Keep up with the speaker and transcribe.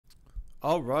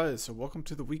All right, so welcome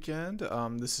to the weekend.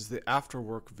 This is the after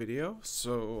work video.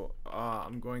 So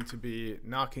I'm going to be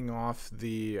knocking off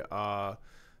the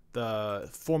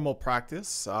formal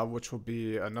practice, which will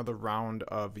be another round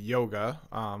of yoga,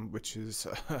 which is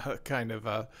kind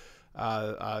of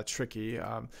tricky.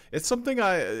 It's something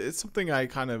I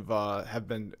kind of have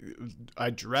been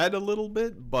I dread a little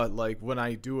bit, but like when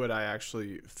I do it, I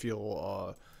actually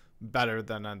feel better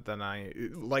than I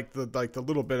like the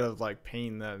little bit of like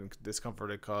pain that discomfort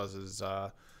it causes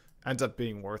ends up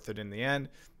being worth it in the end.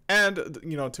 And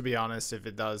to be honest, if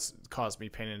it does cause me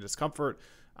pain and discomfort,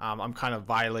 I'm kind of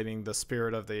violating the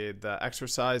spirit of the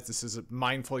exercise. This is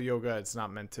mindful yoga. It's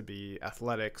not meant to be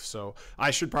athletic, so I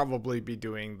should probably be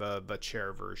doing the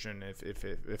chair version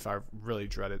if I really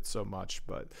dread it so much.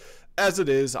 But as it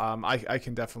is, I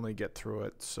can definitely get through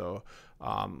it. So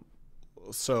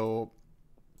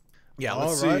yeah, All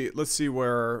let's right. see. Let's see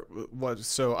where what.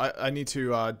 So I need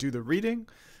to do the reading,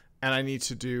 and I need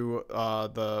to do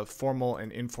the formal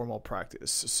and informal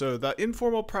practice. So the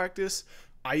informal practice,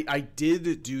 I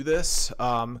did do this,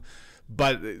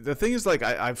 but the thing is, like,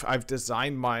 I've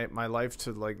designed my life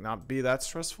to like not be that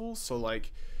stressful. So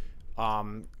like,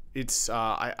 it's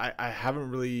I haven't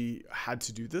really had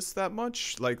to do this that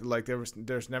much. Like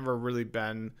there's never really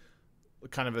been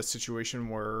kind of a situation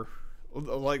where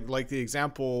like the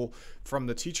example from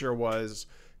the teacher was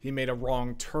he made a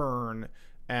wrong turn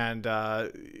and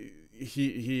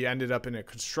he ended up in a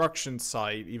construction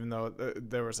site even though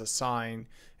there was a sign,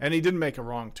 and he didn't make a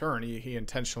wrong turn. He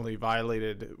intentionally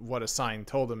violated what a sign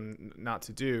told him not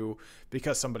to do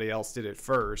because somebody else did it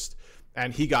first,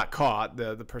 and he got caught.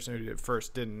 The person who did it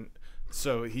first didn't.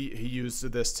 So he used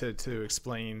this to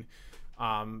explain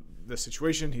the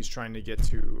situation. He's trying to get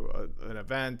to an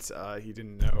event. He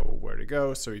didn't know where to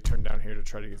go, so he turned down here to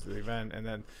try to get to the event, and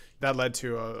then that led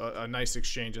to a nice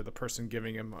exchange of the person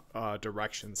giving him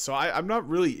directions. So I'm not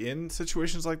really in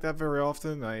situations like that very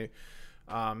often. I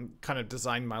kind of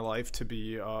designed my life to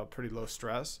be pretty low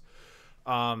stress.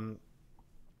 Um,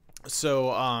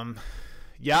 so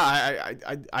yeah,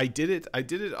 I did it. I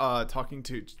did it talking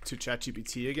to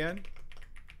ChatGPT again.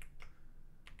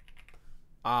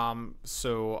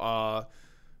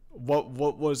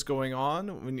 What was going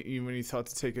on when you thought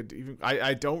to take it? Even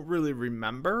I don't really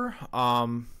remember.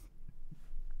 I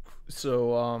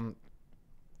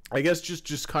guess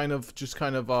just kind of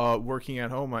working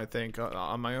at home. I think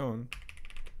on my own.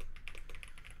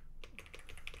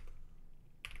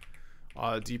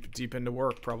 Deep into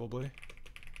work probably.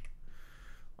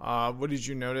 What did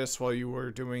you notice while you were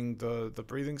doing the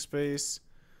breathing space?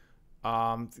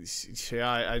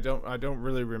 Yeah, I don't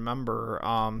really remember.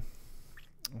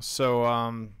 So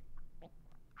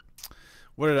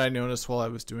what did I notice while I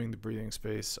was doing the breathing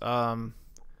space?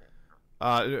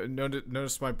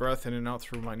 Notice my breath in and out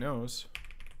through my nose.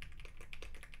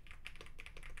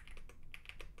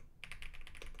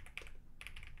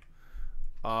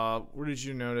 What did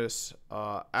you notice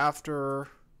after?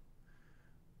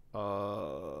 Uh,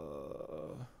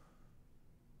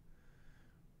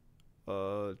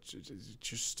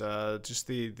 just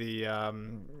the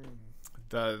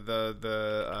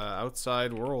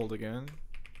outside world again.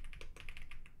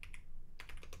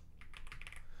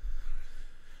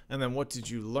 And then what did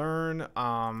you learn?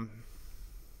 Uh,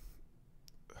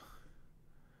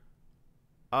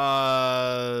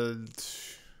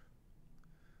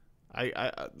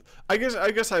 I I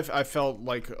guess I felt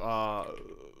like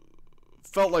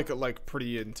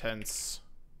pretty intense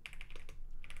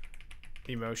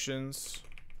emotions.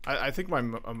 I think my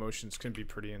emotions can be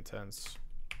pretty intense.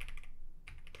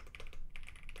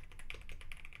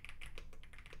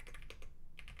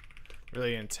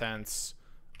 Really intense.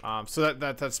 So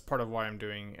that's part of why I'm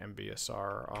doing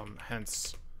MBSR.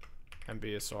 Hence,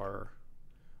 MBSR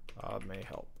may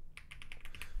help.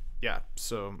 Yeah.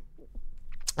 So,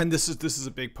 and this is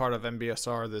a big part of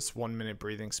MBSR. This 1 minute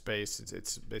breathing space.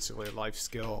 It's basically a life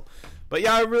skill. But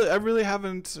yeah, I really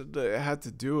haven't had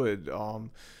to do it.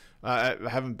 I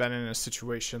haven't been in a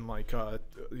situation like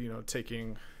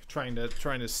trying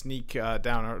to sneak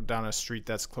down a street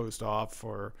that's closed off,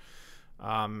 or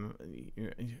um,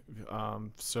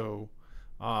 so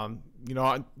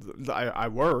I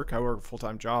work a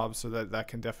full-time job, so that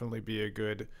can definitely be a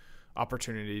good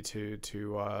opportunity to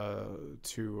do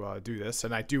this,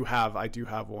 and I do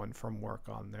have one from work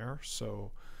on there.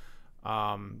 So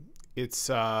it's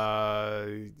yeah,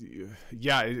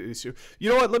 it's, you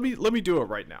know what, let me do it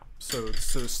right now. So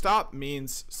stop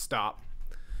means stop.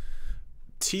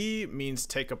 T means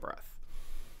take a breath.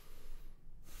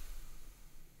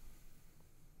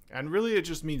 And really, it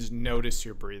just means notice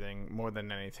your breathing more than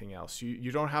anything else.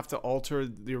 You don't have to alter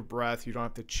your breath. You don't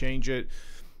have to change it.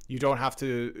 You don't have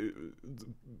to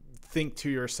think to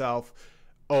yourself,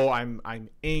 oh, I'm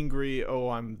angry. Oh,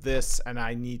 I'm this, and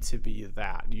I need to be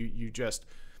that. You just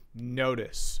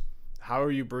notice. How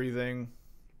are you breathing?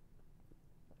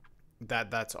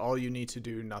 That's all you need to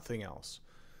do. Nothing else.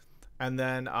 And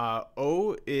then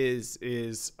O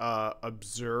is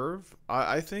observe.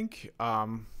 I think.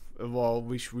 Well,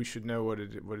 we should know what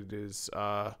it is.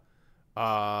 Yeah.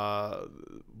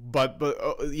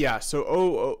 So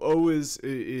O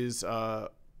is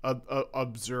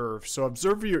observe. So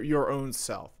observe your own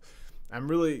self, and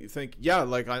really think. Yeah,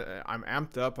 like I'm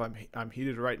amped up. I'm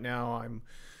heated right now. I'm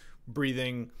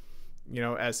breathing,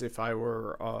 as if I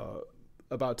were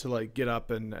about to like get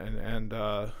up and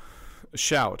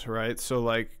shout. Right. So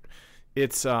like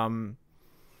it's that's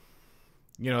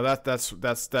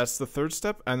the third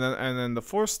step, and then the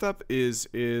fourth step is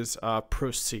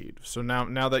proceed. So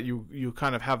now that you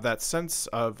kind of have that sense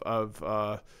of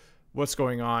what's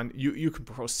going on, you can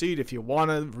proceed if you want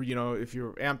to. If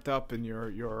you're amped up and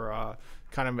you're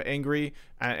kind of angry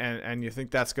and you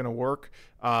think that's going to work,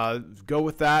 go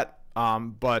with that.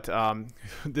 But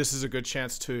this is a good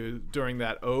chance to, during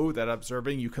that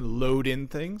observing, you can load in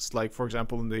things like, for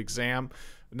example, in the example.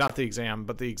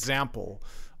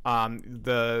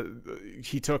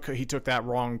 He took that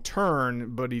wrong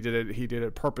turn, but he did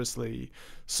it purposely.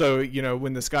 So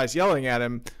when this guy's yelling at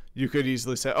him, you could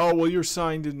easily say, oh well, your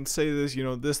sign didn't say this,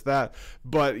 this, that,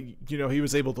 but he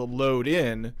was able to load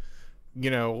in,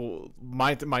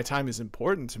 my time is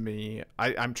important to me.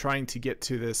 I'm trying to get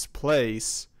to this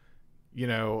place.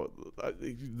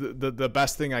 The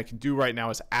best thing I can do right now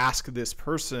is ask this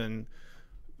person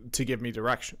to give me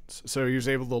directions. So he was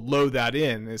able to load that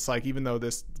in. It's like, even though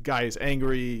this guy is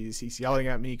angry, he's yelling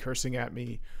at me, cursing at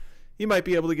me, he might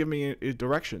be able to give me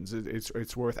directions.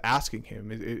 It's worth asking him.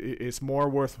 It's more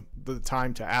worth the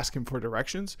time to ask him for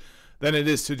directions than it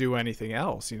is to do anything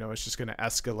else. It's just going to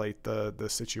escalate the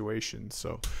situation.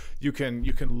 So you can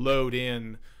load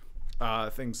in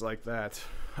things like that,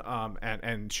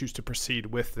 and choose to proceed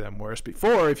with them. Whereas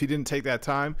before, if you didn't take that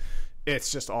time,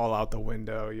 it's just all out the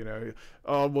window.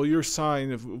 Oh well, your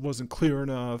sign wasn't clear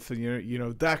enough,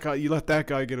 and that guy, you let that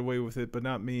guy get away with it, but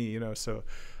not me. So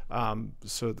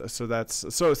that's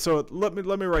so. Let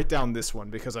me write down this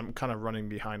one because I'm kind of running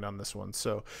behind on this one.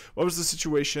 So what was the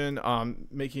situation?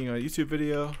 Making a YouTube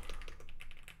video.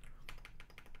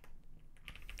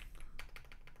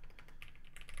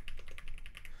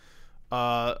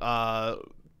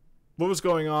 What was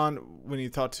going on when you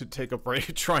thought to take a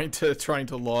break, trying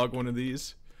to log one of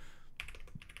these?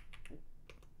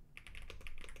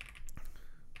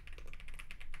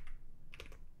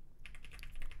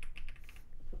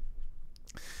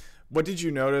 What did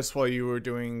you notice while you were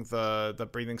doing the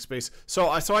breathing space? So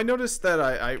I noticed that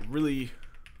I really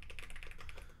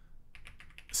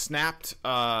snapped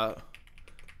back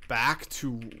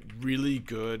to really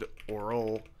good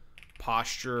oral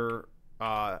posture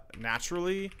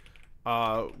naturally.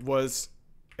 Was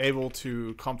able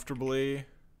to comfortably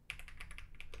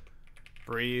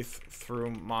breathe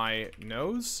through my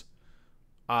nose.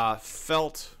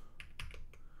 Felt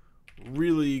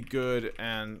really good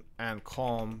and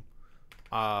calm,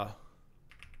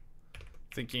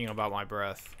 thinking about my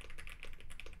breath.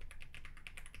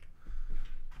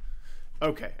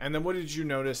 Okay, and then what did you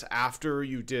notice after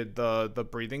you did the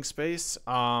breathing space?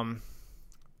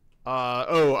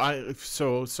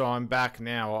 So I'm back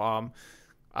now.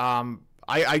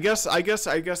 I guess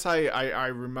I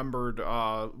remembered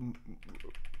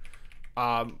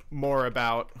more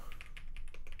about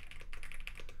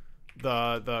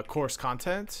the course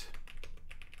content,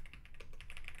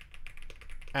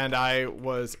 and I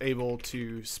was able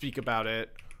to speak about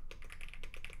it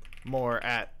more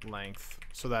at length.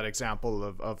 So that example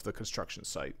of the construction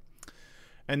site.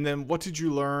 And then what did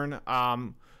you learn? I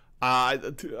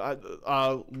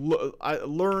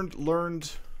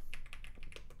learned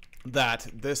that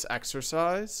this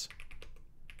exercise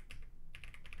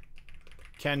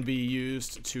can be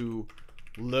used to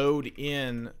load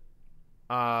in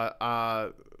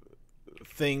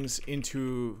things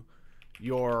into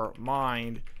your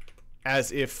mind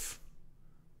as if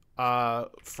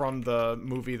from the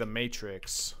movie The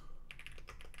Matrix.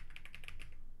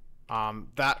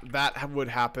 That would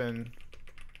happen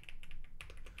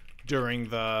during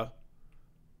the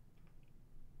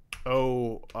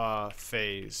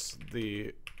phase,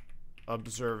 the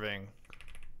observing.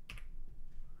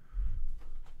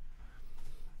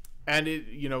 And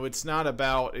it's not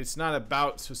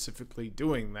about specifically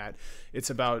doing that. It's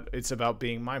about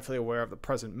being mindfully aware of the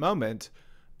present moment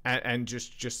and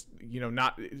just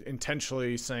not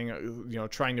intentionally saying,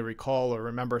 trying to recall or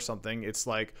remember something. It's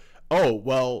like, oh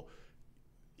well,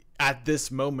 at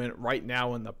this moment right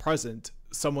now in the present,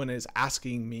 someone is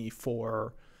asking me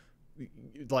for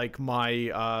like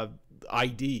my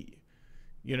ID.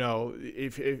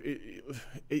 If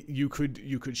you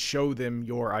could show them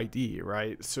your ID,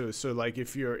 right? So like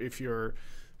if you're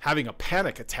having a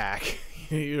panic attack,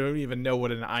 you don't even know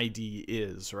what an ID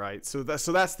is, right? So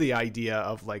that's the idea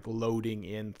of like loading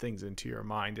in things into your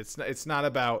mind. It's not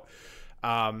about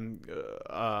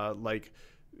like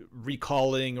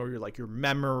recalling or your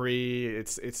memory.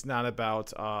 It's not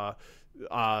about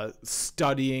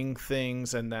studying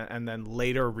things and then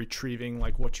later retrieving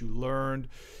like what you learned.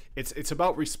 It's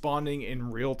about responding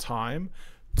in real time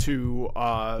to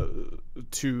the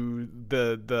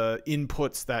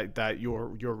inputs that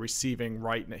you're receiving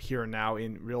right here and now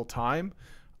in real time,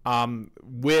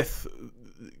 with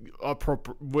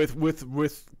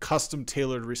custom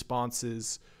tailored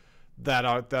responses that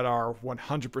are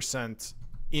 100%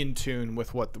 in tune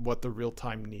with what the real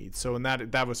time needs. So in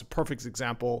that was a perfect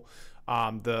example.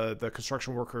 The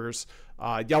construction workers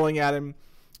yelling at him,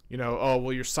 oh,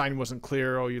 well, your sign wasn't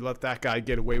clear. Oh, you let that guy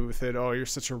get away with it. Oh, you're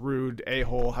such a rude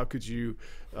a-hole. How could you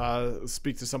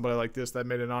speak to somebody like this that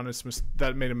made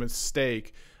a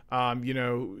mistake? I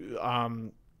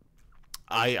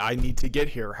need to get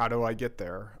here. How do I get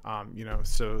there?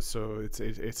 So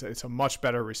it's a much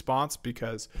better response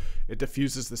because it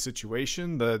diffuses the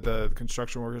situation. The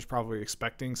construction worker is probably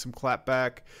expecting some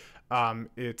clapback.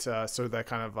 So that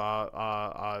kind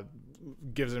of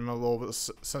gives him a little bit of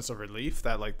sense of relief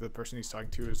that like the person he's talking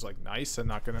to is like nice and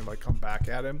not gonna like come back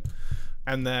at him.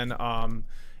 And then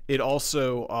it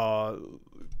also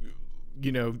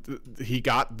he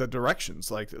got the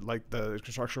directions, like the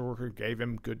construction worker gave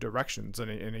him good directions,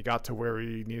 and he got to where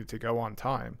he needed to go on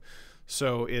time.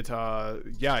 So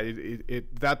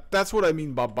that's what I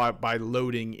mean by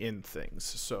loading in things.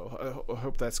 So I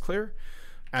hope that's clear.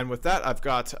 And with that, I've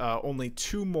got only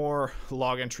 2 more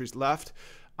log entries left,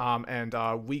 and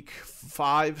week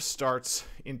 5 starts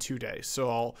in 2 days.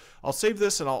 So I'll save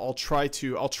this and I'll try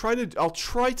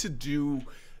to do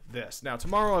this. Now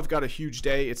tomorrow I've got a huge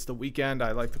day. It's the weekend.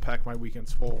 I like to pack my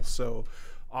weekends full. So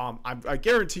I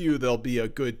guarantee you there'll be a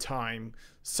good time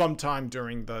sometime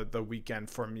during the weekend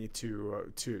for me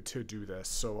to do this.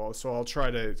 So I'll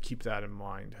try to keep that in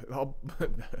mind.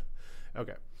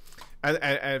 Okay.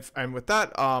 And with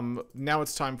that, now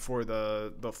it's time for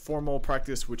the formal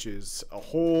practice, which is a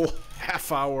whole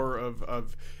half hour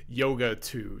of yoga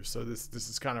too. So this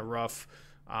is kind of rough,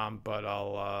 but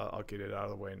I'll get it out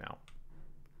of the way now.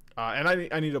 And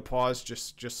I need to pause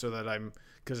just so that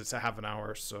because it's a half an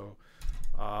hour. So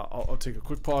I'll take a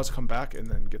quick pause, come back, and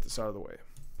then get this out of the way.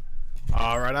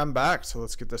 All right, I'm back. So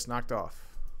let's get this knocked off.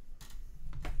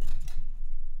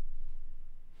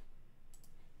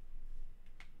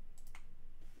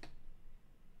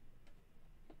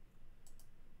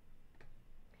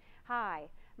 Hi,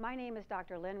 my name is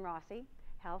Dr. Lynn Rossi,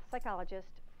 health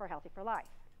psychologist for Healthy for Life.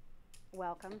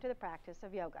 Welcome to the practice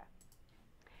of yoga.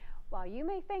 While you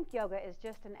may think yoga is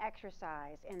just an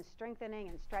exercise in strengthening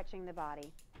and stretching the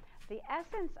body, the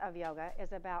essence of yoga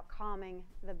is about calming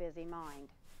the busy mind.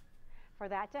 For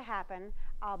that to happen,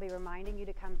 I'll be reminding you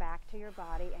to come back to your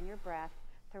body and your breath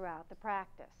throughout the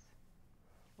practice,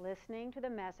 listening to the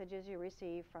messages you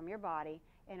receive from your body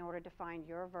in order to find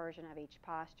your version of each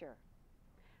posture,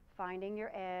 finding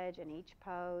your edge in each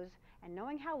pose and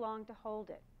knowing how long to hold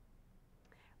it.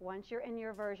 Once you're in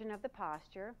your version of the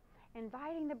posture,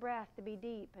 inviting the breath to be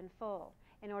deep and full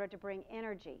in order to bring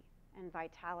energy and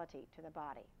vitality to the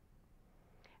body.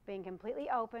 Being completely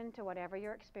open to whatever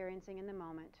you're experiencing in the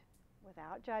moment,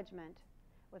 without judgment,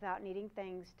 without needing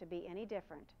things to be any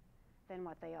different than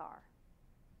what they are.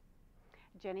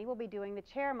 Jenny will be doing the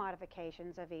chair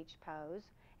modifications of each pose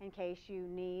in case you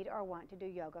need or want to do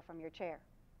yoga from your chair.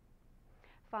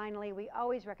 Finally, we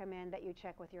always recommend that you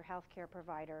check with your healthcare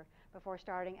provider before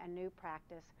starting a new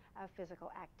practice of physical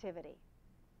activity.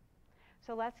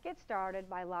 So let's get started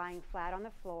by lying flat on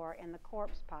the floor in the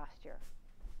corpse posture.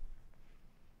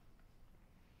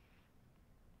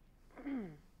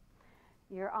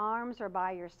 Your arms are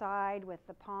by your side with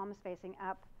the palms facing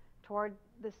up toward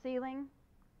the ceiling.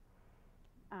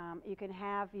 You can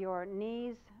have your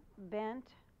knees bent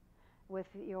with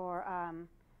your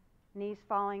knees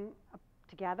falling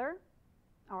together,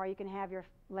 or you can have your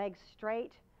legs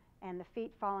straight and the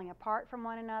feet falling apart from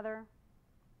one another.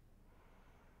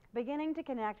 Beginning to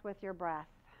connect with your breath,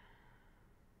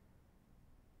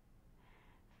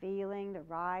 feeling the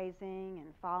rising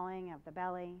and falling of the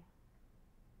belly,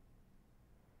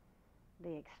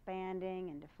 the expanding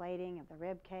and deflating of the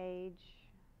rib cage,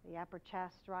 the upper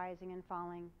chest rising and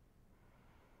falling.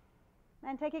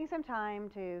 And taking some time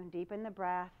to deepen the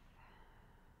breath,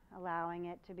 allowing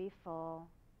it to be full,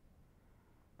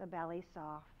 the belly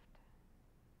soft.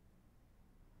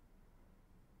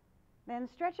 Then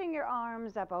stretching your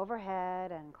arms up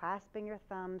overhead and clasping your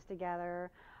thumbs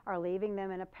together or leaving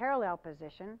them in a parallel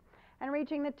position and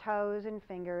reaching the toes and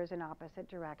fingers in opposite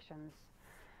directions.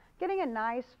 Getting a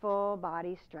nice full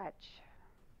body stretch.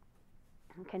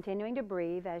 And continuing to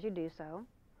breathe as you do so.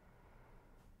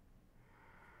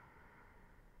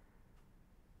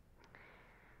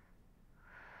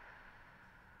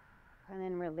 And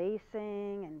then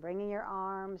releasing and bringing your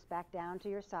arms back down to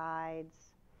your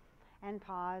sides and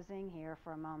pausing here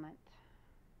for a moment.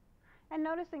 And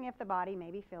noticing if the body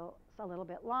maybe feels a little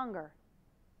bit longer.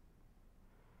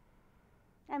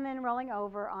 And then rolling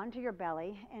over onto your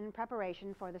belly in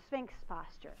preparation for the Sphinx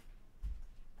posture.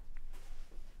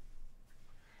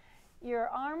 Your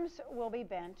arms will be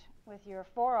bent with your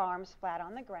forearms flat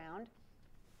on the ground,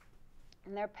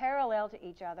 and they're parallel to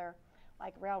each other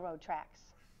like railroad tracks.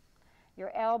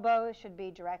 Your elbows should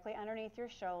be directly underneath your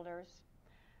shoulders,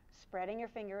 spreading your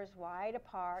fingers wide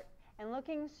apart and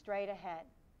looking straight ahead.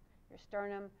 Your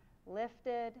sternum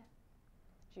lifted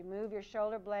as you move your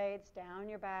shoulder blades down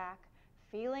your back,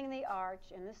 feeling the arch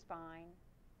in the spine,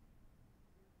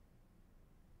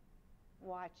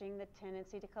 watching the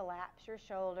tendency to collapse your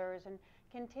shoulders and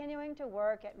continuing to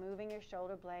work at moving your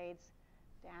shoulder blades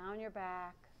down your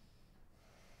back,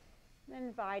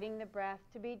 inviting the breath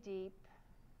to be deep,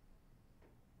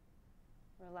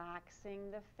 relaxing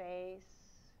the face,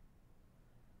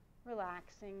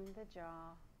 relaxing the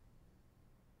jaw.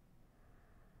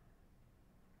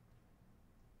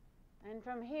 And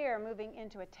from here, moving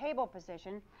into a table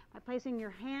position by placing your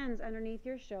hands underneath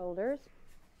your shoulders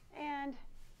and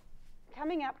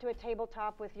coming up to a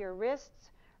tabletop with your wrists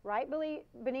right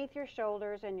beneath your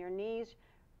shoulders and your knees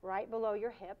right below your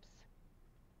hips.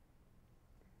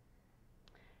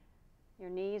 Your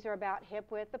knees are about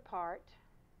hip width apart.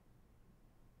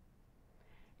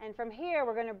 And from here,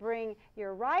 we're going to bring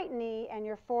your right knee and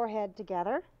your forehead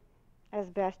together as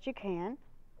best you can.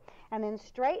 And then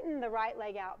straighten the right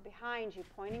leg out behind you,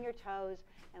 pointing your toes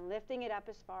and lifting it up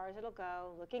as far as it'll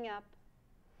go, looking up.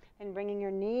 And bringing your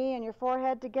knee and your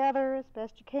forehead together as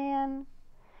best you can.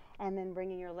 And then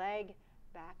bringing your leg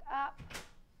back up,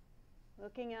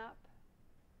 looking up.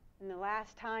 And the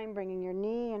last time, bringing your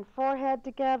knee and forehead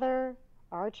together,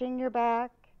 arching your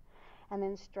back, and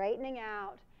then straightening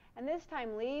out. And this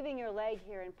time, leaving your leg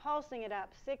here and pulsing it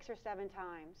up 6 or 7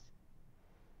 times.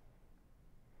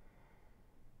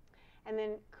 And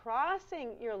then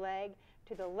crossing your leg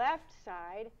to the left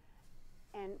side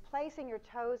and placing your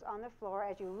toes on the floor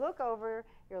as you look over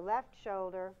your left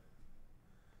shoulder,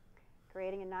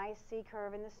 creating a nice C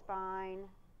curve in the spine,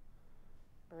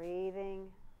 breathing.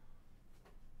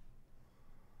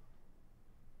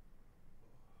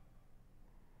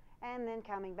 And then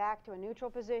coming back to a neutral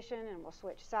position, and we'll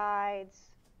switch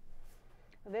sides.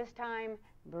 This time,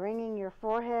 bringing your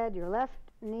forehead, your left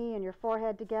knee and your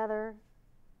forehead together,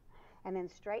 and then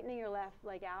straightening your left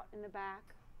leg out in the back.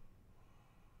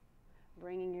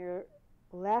 Bringing your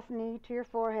left knee to your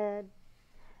forehead,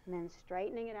 and then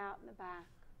straightening it out in the back.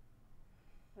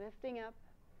 Lifting up,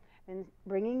 and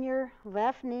bringing your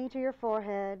left knee to your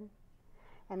forehead,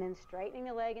 and then straightening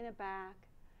the leg in the back,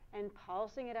 and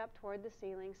pulsing it up toward the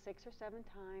ceiling 6 or 7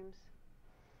 times.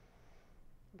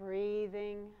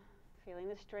 Breathing, feeling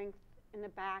the strength in the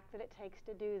back that it takes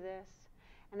to do this,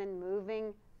 and then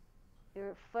moving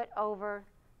your foot over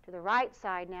to the right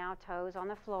side now, toes on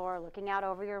the floor, looking out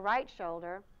over your right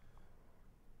shoulder.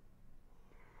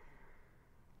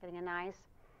 Getting a nice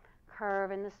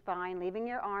curve in the spine, leaving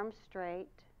your arms straight.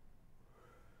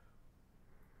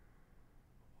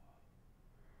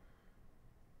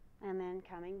 And then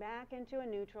coming back into a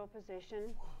neutral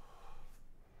position.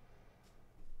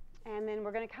 And then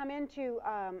we're going to come into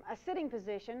a sitting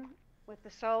position with the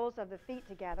soles of the feet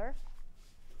together,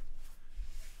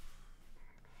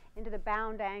 into the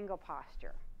bound angle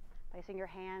posture, placing your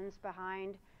hands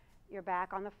behind your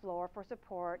back on the floor for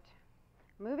support,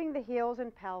 moving the heels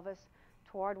and pelvis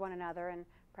toward one another and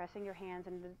pressing your hands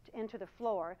into the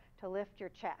floor to lift your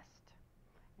chest,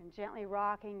 and gently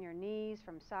rocking your knees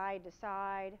from side to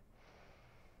side,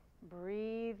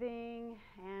 breathing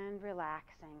and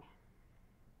relaxing,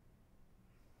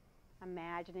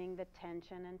 imagining the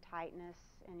tension and tightness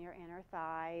in your inner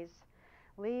thighs,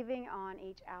 leaving on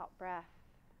each out breath,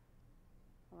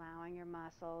 allowing your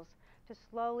muscles to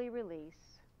slowly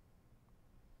release.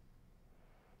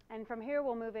 And from here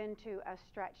we'll move into a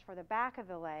stretch for the back of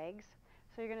the legs,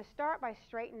 So you're going to start by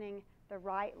straightening the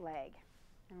right leg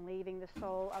and leaving the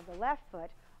sole of the left foot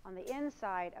on the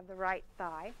inside of the right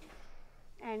thigh,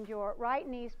 and your right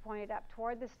knee's pointed up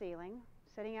toward the ceiling,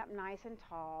 sitting up nice and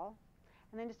tall,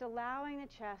 and then just allowing the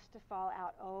chest to fall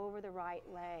out over the right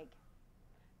leg,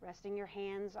 resting your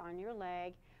hands on your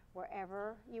leg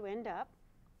wherever you end up,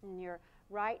 and your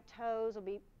right toes will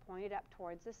be pointed up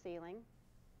towards the ceiling.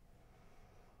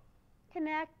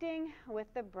 Connecting with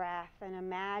the breath, and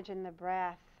imagine the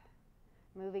breath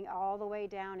moving all the way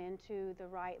down into the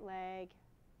right leg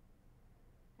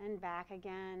and back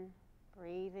again,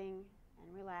 breathing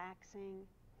and relaxing,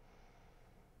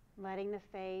 letting the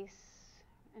face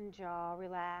and jaw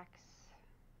relax,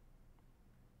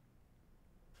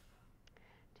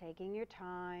 taking your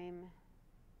time.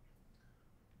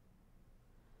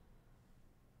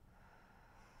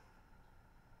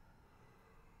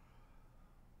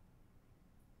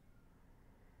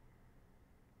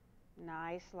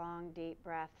 Nice, long, deep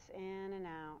breaths in and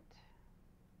out.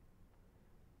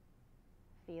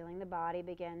 Feeling the body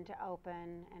begin to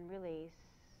open and release.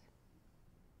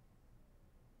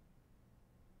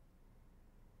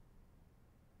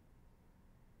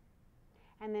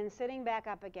 And then sitting back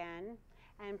up again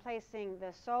and placing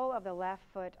the sole of the left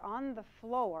foot on the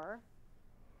floor,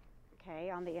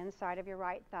 okay, on the inside of your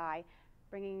right thigh,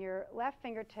 bringing your left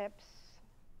fingertips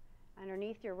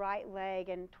underneath your right leg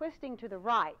and twisting to the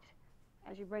right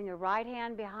as you bring your right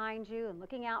hand behind you and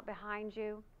looking out behind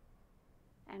you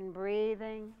and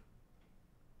breathing.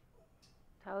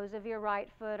 Toes of your right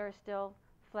foot are still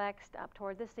flexed up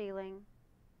toward the ceiling.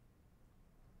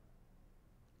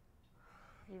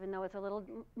 Even though it's a little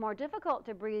more difficult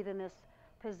to breathe in this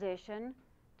position,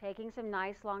 taking some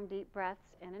nice long deep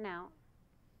breaths in and out.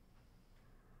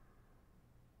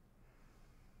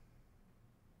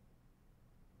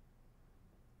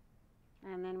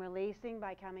 And then releasing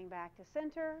by coming back to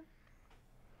center.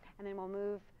 And then we'll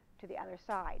move to the other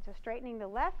side. So straightening the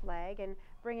left leg and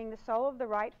bringing the sole of the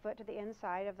right foot to the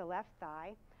inside of the left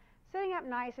thigh. Sitting up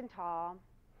nice and tall,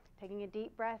 taking a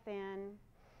deep breath in,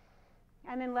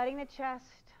 and then letting the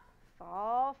chest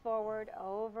fall forward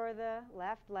over the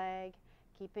left leg,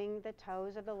 keeping the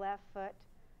toes of the left foot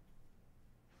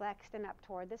flexed and up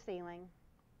toward the ceiling.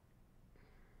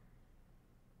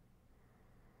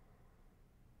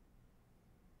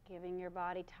 Giving your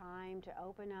body time to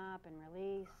open up and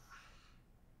release.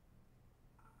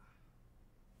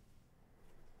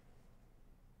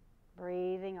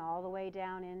 Breathing all the way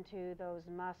down into those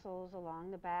muscles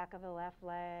along the back of the left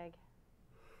leg.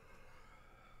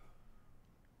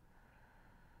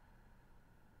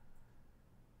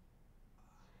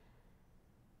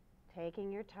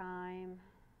 Taking your time,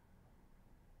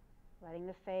 letting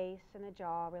the face and the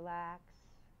jaw relax.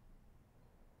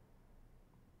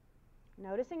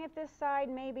 Noticing if this side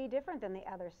may be different than the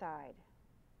other side.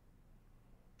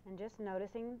 And just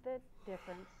noticing the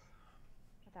difference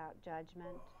without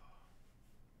judgment,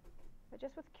 but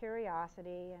just with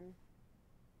curiosity and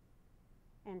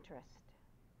interest.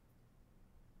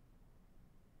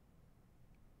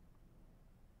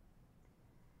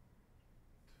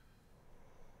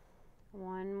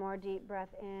 One more deep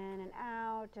breath in and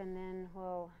out, and then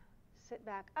we'll sit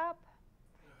back up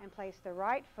and place the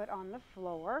right foot on the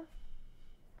floor,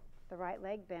 the right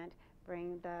leg bent.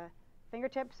 Bring the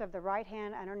fingertips of the right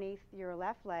hand underneath your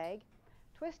left leg,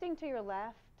 twisting to your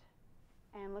left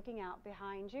and looking out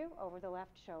behind you over the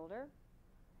left shoulder.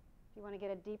 If you want to get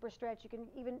a deeper stretch, you can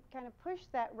even kind of push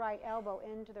that right elbow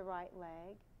into the right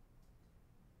leg.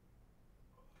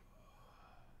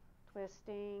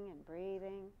 Twisting and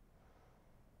breathing.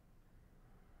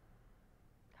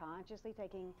 Consciously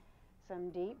taking some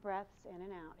deep breaths in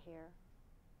and out here.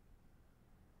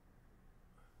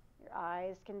 Your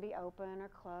eyes can be open or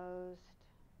closed.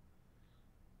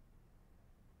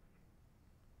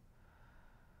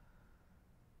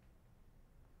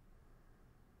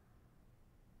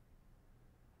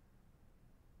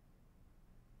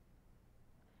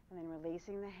 And then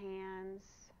releasing the hands,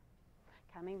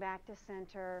 coming back to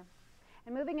center,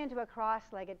 and moving into a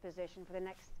cross-legged position for the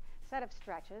next set of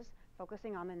stretches,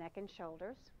 focusing on the neck and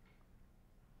shoulders.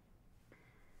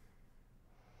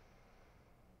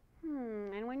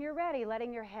 And when you're ready,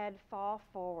 letting your head fall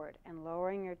forward and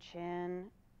lowering your chin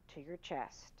to your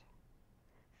chest.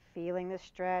 Feeling the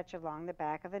stretch along the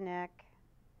back of the neck.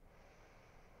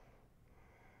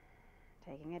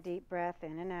 Taking a deep breath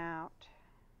in and out.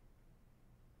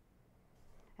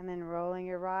 And then rolling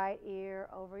your right ear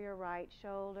over your right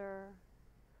shoulder.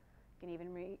 You can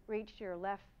even reach your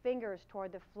left fingers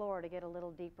toward the floor to get a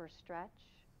little deeper stretch.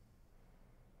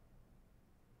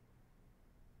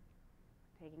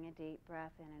 Taking a deep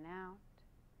breath in and out.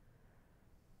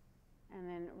 And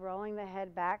then rolling the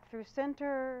head back through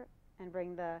center and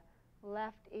bring the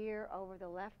left ear over the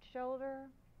left shoulder,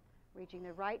 reaching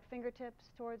the right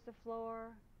fingertips towards the floor,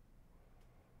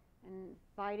 and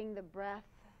inviting the breath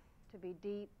to be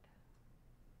deep,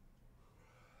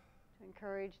 to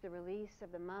encourage the release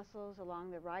of the muscles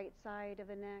along the right side of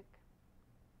the neck.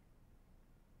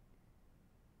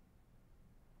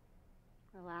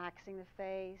 Relaxing the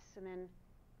face, and then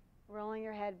rolling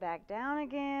your head back down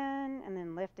again, and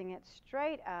then lifting it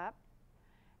straight up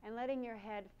and letting your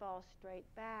head fall straight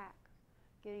back,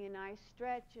 getting a nice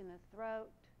stretch in the throat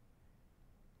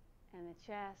and the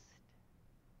chest.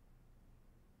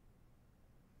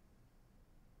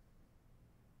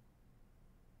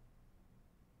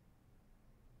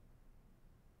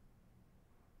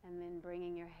 And then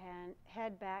bringing your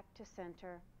head back to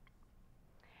center.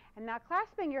 And now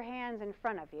clasping your hands in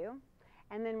front of you,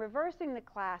 and then reversing the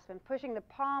clasp and pushing the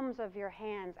palms of your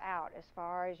hands out as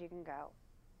far as you can go.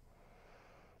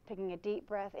 Taking a deep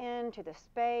breath into the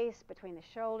space between the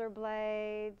shoulder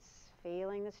blades,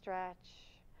 feeling the stretch,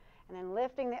 and then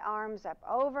lifting the arms up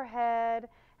overhead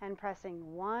and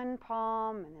pressing one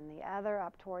palm and then the other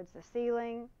up towards the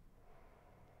ceiling.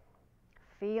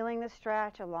 Feeling the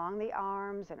stretch along the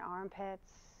arms and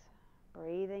armpits,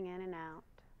 breathing in and out.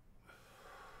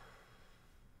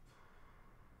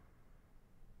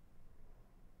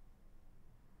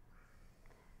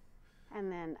 And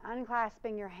then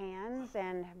unclasping your hands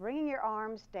and bringing your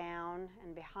arms down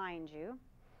and behind you,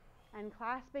 and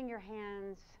clasping your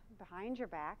hands behind your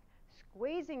back,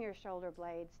 squeezing your shoulder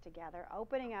blades together,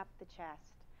 opening up the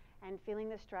chest, and feeling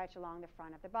the stretch along the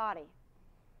front of the body.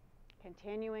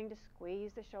 Continuing to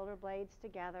squeeze the shoulder blades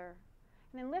together,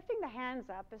 and then lifting the hands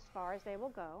up as far as they will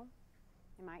go.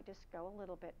 They might just go a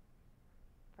little bit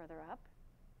further up.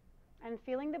 And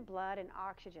feeling the blood and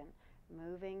oxygen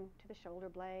moving to the shoulder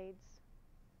blades,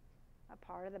 a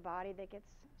part of the body that gets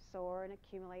sore and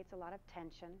accumulates a lot of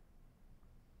tension.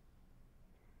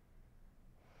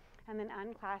 And then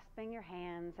unclasping your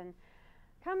hands and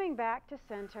coming back to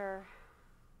center,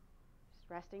 just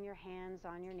resting your hands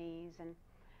on your knees, and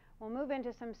we'll move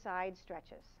into some side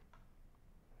stretches.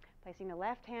 Placing the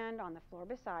left hand on the floor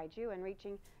beside you and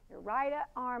reaching your right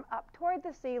arm up toward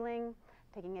the ceiling,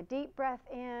 taking a deep breath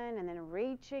in and then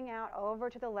reaching out over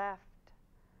to the left.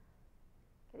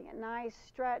 Getting a nice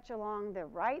stretch along the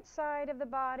right side of the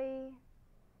body.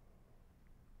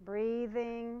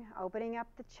 Breathing, opening up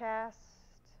the chest.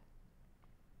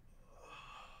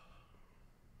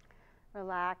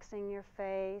 Relaxing your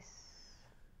face.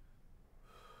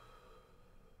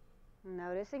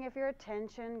 Noticing if your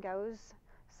attention goes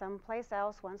someplace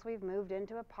else once we've moved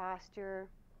into a posture.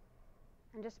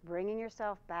 And just bringing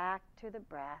yourself back to the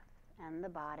breath and the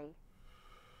body.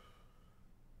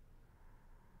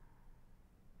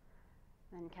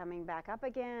 Then coming back up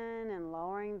again and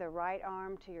lowering the right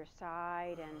arm to your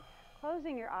side and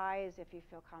closing your eyes if you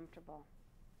feel comfortable.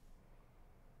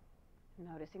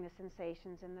 Noticing the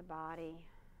sensations in the body.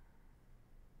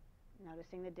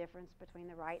 Noticing the difference between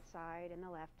the right side and the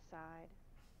left side.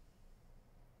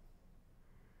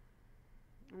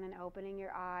 And then opening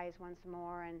your eyes once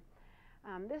more, and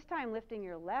this time lifting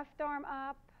your left arm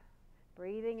up,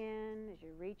 breathing in as you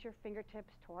reach your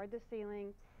fingertips toward the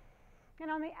ceiling. And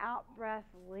on the out breath,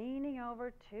 leaning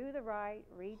over to the right,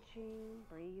 reaching,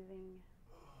 breathing,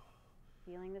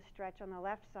 feeling the stretch on the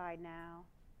left side now,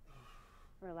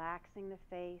 relaxing the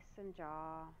face and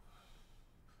jaw,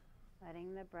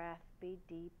 letting the breath be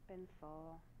deep and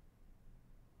full.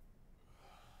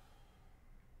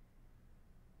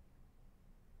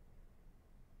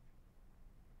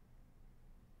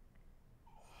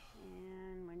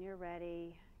 And when you're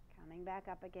ready, coming back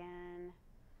up again,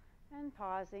 and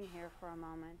pausing here for a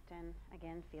moment, and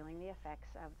again feeling the effects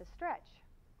of the stretch.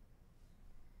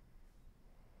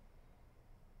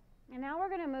 And now we're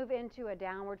going to move into a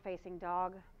downward facing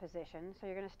dog position. So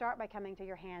you're going to start by coming to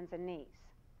your hands and knees.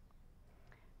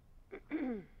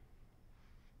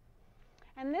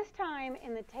 And this time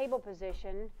in the table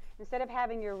position, instead of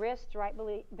having your wrists right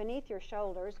beneath your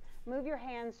shoulders, move your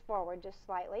hands forward just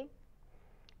slightly.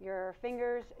 Your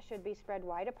fingers should be spread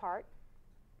wide apart.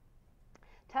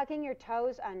 Tucking your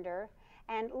toes under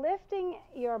and lifting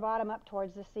your bottom up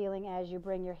towards the ceiling as you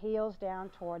bring your heels down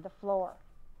toward the floor.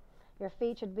 Your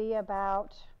feet should be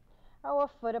about, a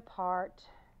foot apart,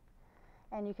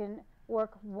 and you can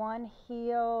work one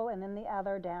heel and then the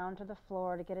other down to the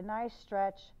floor to get a nice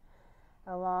stretch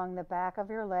along the back of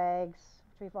your legs,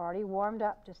 which we've already warmed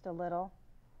up just a little.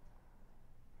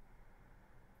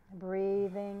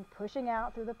 Breathing, pushing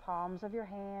out through the palms of your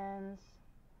hands.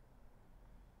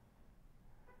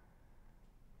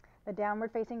 The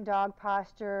downward facing dog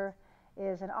posture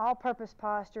is an all-purpose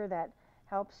posture that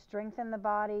helps strengthen the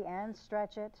body and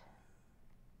stretch it.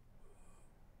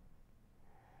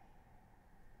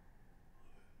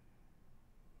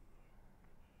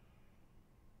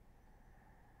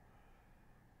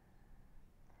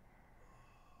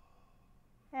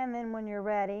 And then when you're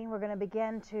ready, we're going to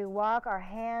begin to walk our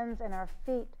hands and our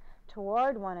feet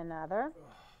toward one another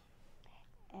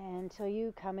until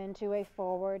you come into a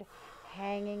forward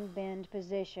hanging bend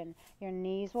position. Your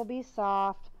knees will be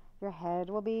soft, your head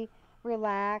will be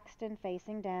relaxed and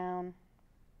facing down.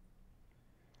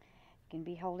 You can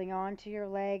be holding on to your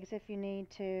legs if you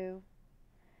need to,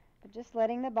 but just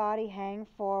letting the body hang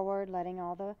forward, letting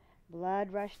all the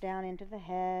blood rush down into the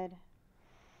head.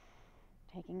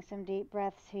 Taking some deep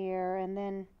breaths here, and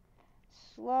then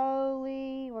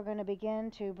slowly we're going to begin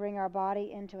to bring our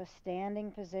body into a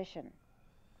standing position.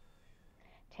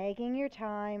 Taking your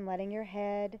time, letting your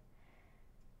head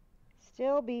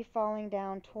still be falling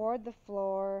down toward the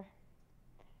floor,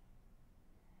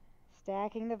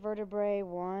 stacking the vertebrae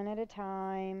one at a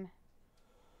time,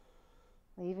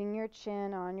 leaving your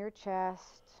chin on your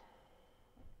chest,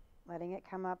 letting it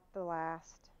come up the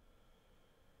last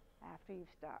after you've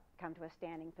come to a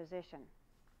standing position.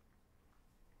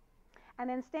 And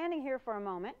then standing here for a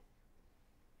moment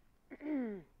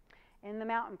in the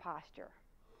mountain posture,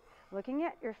 looking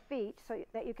at your feet so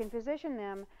that you can position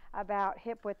them about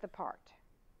hip width apart.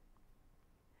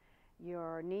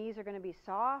 Your knees are going to be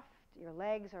soft, your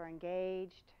legs are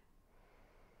engaged.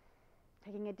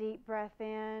 Taking a deep breath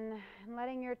in and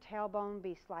letting your tailbone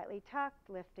be slightly tucked,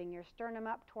 lifting your sternum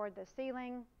up toward the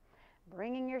ceiling,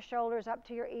 bringing your shoulders up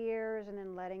to your ears, and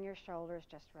then letting your shoulders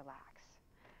just relax.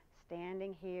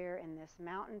 Standing here in this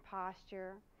mountain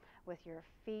posture with your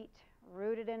feet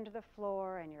rooted into the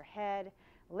floor and your head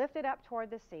lifted up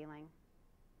toward the ceiling.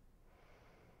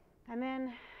 And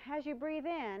then as you breathe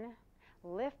in,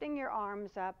 lifting your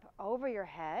arms up over your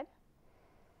head.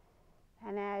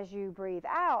 And as you breathe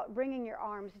out, bringing your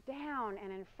arms down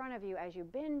and in front of you as you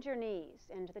bend your knees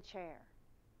into the chair.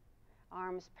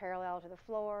 Arms parallel to the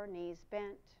floor, knees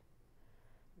bent,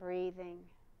 breathing.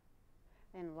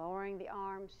 Then lowering the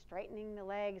arms, straightening the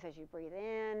legs as you breathe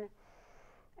in,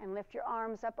 and lift your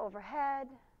arms up overhead.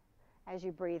 As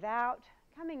you breathe out,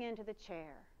 coming into the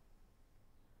chair.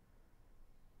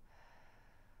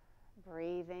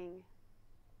 Breathing.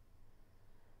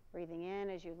 Breathing in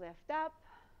as you lift up.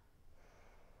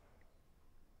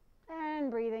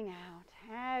 And breathing out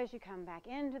as you come back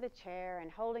into the chair and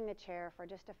holding the chair for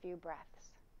just a few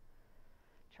breaths.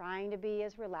 Trying to be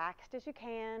as relaxed as you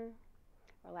can,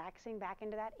 relaxing back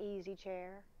into that easy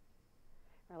chair,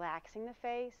 relaxing the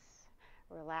face,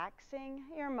 relaxing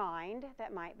your mind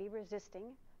that might be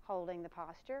resisting holding the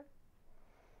posture,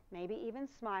 maybe even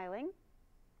smiling,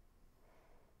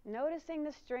 noticing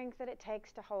the strength that it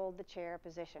takes to hold the chair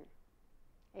position.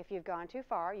 If you've gone too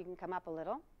far, you can come up a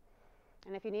little.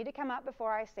 And if you need to come up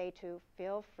before I say to,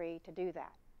 feel free to do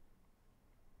that.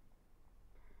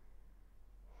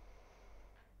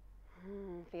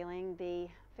 Feeling the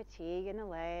fatigue in the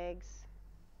legs,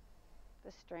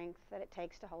 the strength that it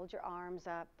takes to hold your arms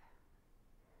up.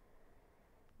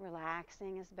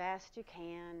 Relaxing as best you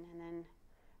can, and then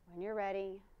when you're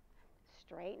ready,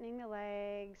 straightening the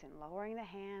legs and lowering the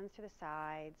hands to the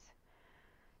sides,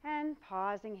 and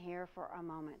pausing here for a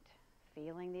moment,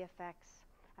 feeling the effects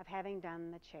of having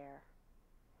done the chair.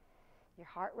 Your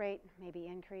heart rate may be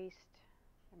increased.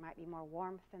 There might be more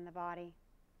warmth in the body.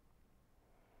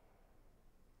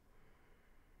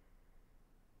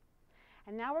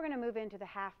 And now we're going to move into the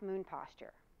half moon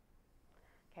posture.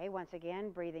 Okay, once again,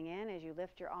 breathing in as you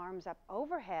lift your arms up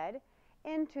overhead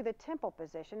into the temple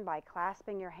position by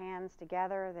clasping your hands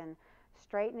together, then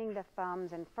straightening the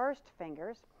thumbs and first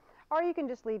fingers, or you can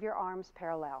just leave your arms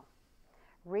parallel.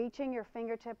 Reaching your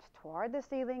fingertips toward the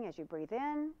ceiling as you breathe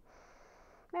in,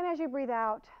 and as you breathe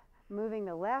out, moving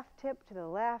the left hip to the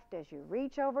left as you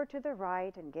reach over to the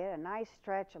right and get a nice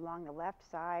stretch along the left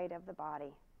side of the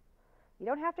body. You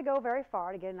don't have to go very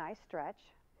far to get a nice stretch.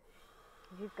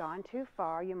 If you've gone too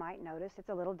far, you might notice it's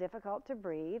a little difficult to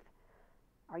breathe,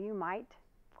 or you might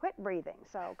quit breathing.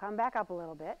 So come back up a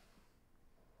little bit.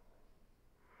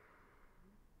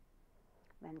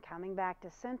 Then coming back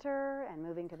to center and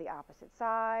moving to the opposite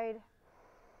side.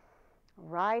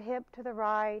 Right hip to the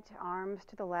right, arms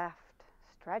to the left,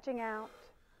 stretching out.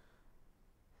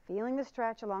 Feeling the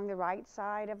stretch along the right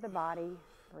side of the body,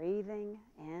 breathing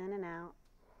in and out.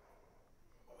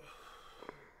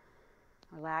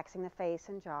 Relaxing the face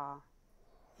and jaw.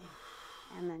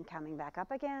 And then coming back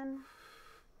up again.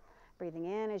 Breathing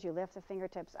in as you lift the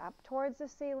fingertips up towards the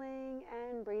ceiling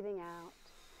and breathing out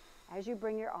as you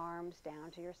bring your arms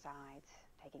down to your sides,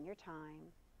 taking your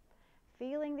time,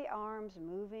 feeling the arms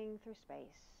moving through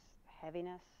space, the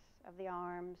heaviness of the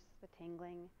arms, the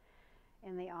tingling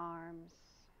in the arms,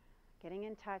 getting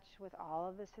in touch with all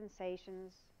of the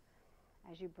sensations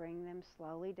as you bring them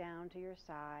slowly down to your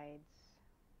sides,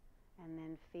 and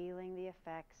then feeling the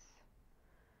effects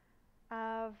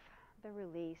of the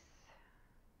release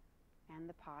and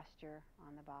the posture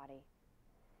on the body.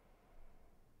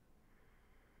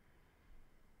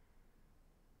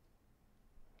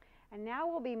 And now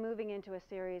we'll be moving into a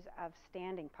series of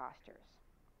standing postures.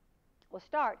 We'll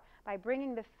start by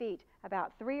bringing the feet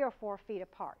about 3 or 4 feet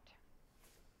apart.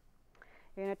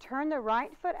 You're going to turn the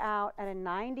right foot out at a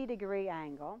 90-degree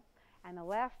angle and the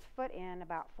left foot in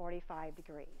about 45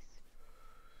 degrees.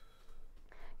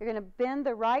 You're going to bend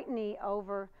the right knee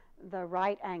over the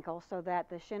right ankle so that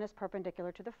the shin is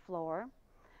perpendicular to the floor,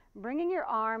 bringing your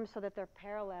arms so that they're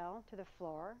parallel to the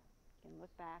floor. You can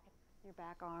look back at your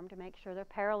back arm to make sure they're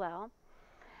parallel.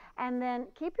 And then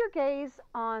keep your gaze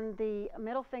on the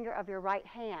middle finger of your right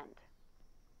hand.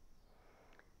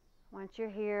 Once you're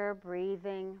here,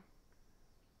 breathing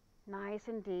nice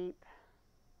and deep,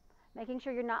 making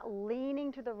sure you're not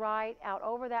leaning to the right, out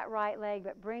over that right leg,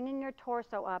 but bringing your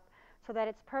torso up so that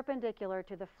it's perpendicular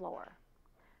to the floor.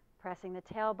 Pressing the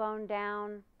tailbone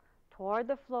down toward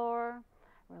the floor,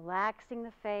 relaxing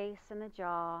the face and the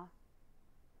jaw.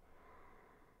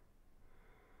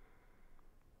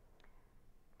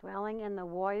 Dwelling in the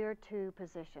warrior 2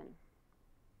 position.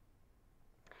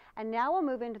 And now we'll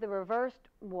move into the reversed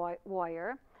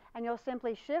warrior, and you'll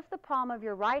simply shift the palm of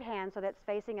your right hand so that it's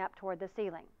facing up toward the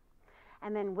ceiling.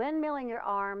 And then windmilling your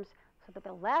arms so that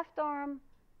the left arm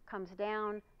comes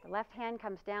down, the left hand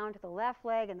comes down to the left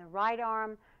leg, and the right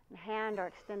arm and hand are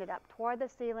extended up toward the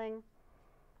ceiling.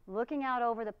 Looking out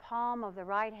over the palm of the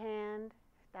right hand,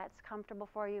 if that's comfortable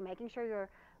for you, making sure your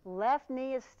left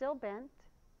knee is still bent.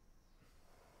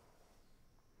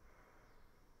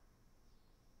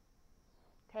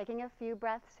 Taking a few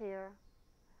breaths here.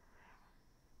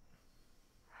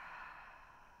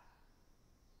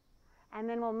 And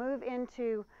then we'll move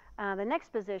into the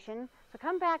next position. So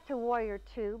come back to warrior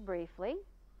 2 briefly.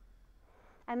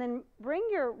 And then bring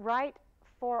your right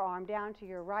forearm down to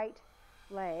your right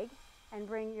leg and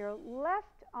bring your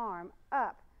left arm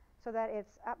up so that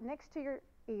it's up next to your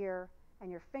ear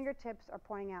and your fingertips are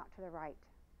pointing out to the right.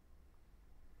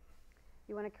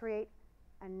 You want to create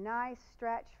a nice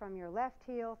stretch from your left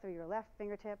heel through your left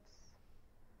fingertips,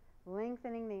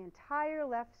 lengthening the entire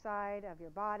left side of your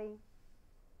body,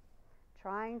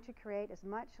 trying to create as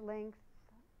much length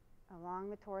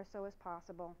along the torso as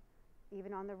possible,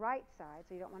 even on the right side,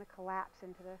 so you don't want to collapse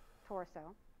into the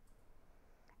torso.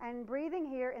 And breathing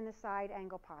here in the side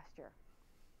angle posture.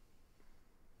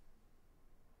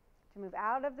 To move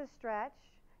out of the stretch,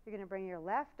 you're going to bring your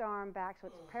left arm back so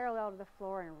it's parallel to the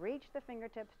floor and reach the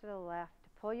fingertips to the left to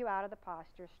pull you out of the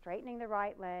posture, straightening the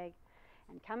right leg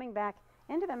and coming back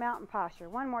into the mountain posture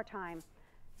one more time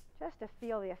just to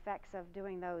feel the effects of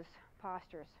doing those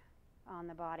postures on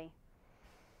the body.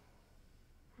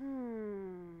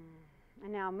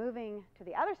 And now moving to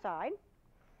the other side,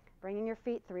 bringing your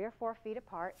feet 3 or 4 feet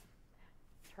apart,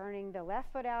 turning the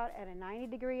left foot out at a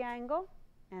 90-degree angle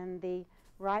and the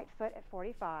right foot at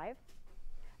 45,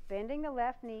 bending the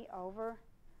left knee over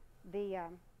the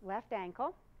left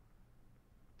ankle,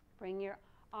 bring your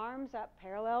arms up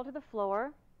parallel to the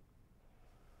floor,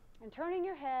 and turning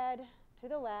your head to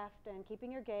the left and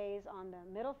keeping your gaze on the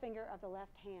middle finger of the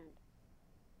left hand.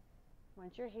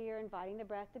 Once you're here, inviting the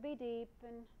breath to be deep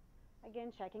and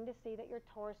again checking to see that your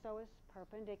torso is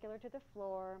perpendicular to the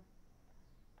floor,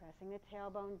 pressing the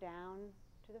tailbone down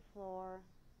to the floor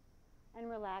and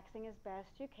relaxing as best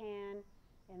you can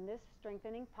in this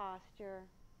strengthening posture,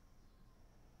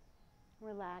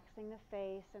 relaxing the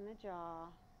face and the jaw.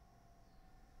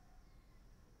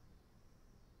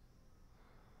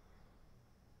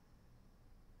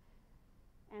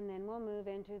 And then we'll move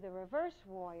into the reverse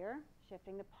warrior,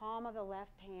 shifting the palm of the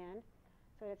left hand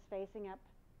so that it's facing up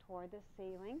toward the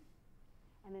ceiling.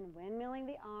 And then windmilling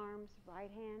the arms, right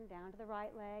hand down to the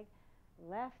right leg,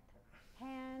 left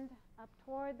hand up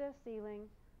toward the ceiling,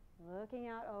 looking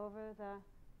out over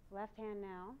the left hand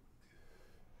now.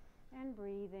 And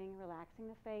breathing, relaxing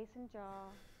the face and jaw.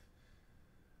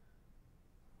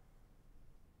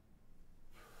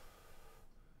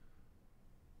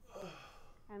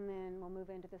 And then we'll move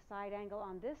into the side angle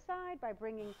on this side by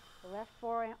bringing the left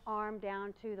forearm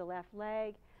down to the left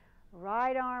leg.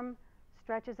 Right arm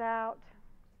stretches out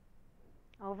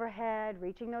overhead,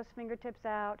 reaching those fingertips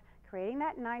out, creating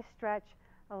that nice stretch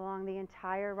along the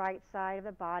entire right side of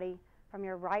the body from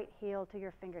your right heel to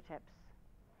your fingertips.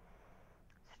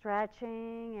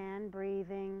 Stretching and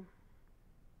breathing,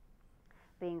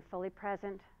 being fully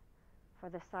present for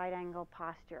the side angle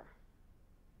posture.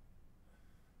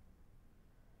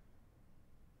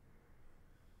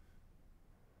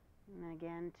 And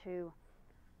again, to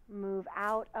move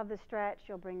out of the stretch,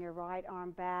 you'll bring your right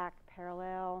arm back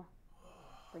parallel.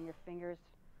 Bring your fingers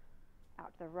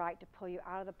out to the right to pull you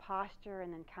out of the posture,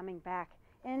 and then coming back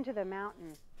into the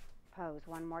mountain pose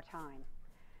one more time.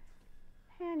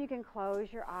 And you can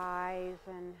close your eyes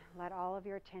and let all of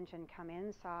your attention come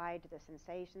inside to the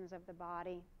sensations of the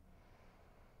body.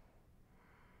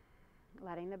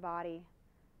 Letting the body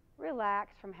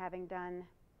relax from having done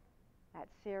that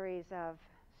series of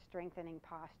strengthening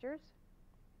postures.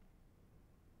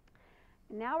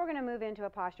 Now we're going to move into a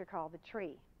posture called the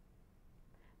tree.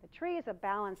 The tree is a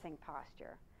balancing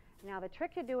posture. Now the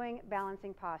trick to doing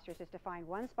balancing postures is to find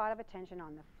one spot of attention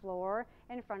on the floor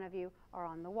in front of you or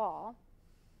on the wall.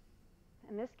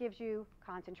 And this gives you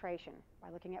concentration by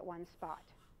looking at one spot.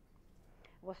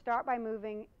 We'll start by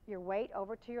moving your weight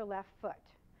over to your left foot,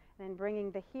 then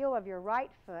bringing the heel of your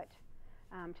right foot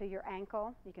to your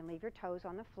ankle. You can leave your toes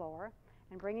on the floor,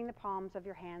 and bringing the palms of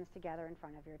your hands together in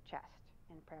front of your chest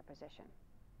in prayer position.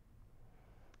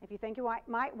 If you think you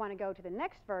might want to go to the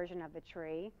next version of the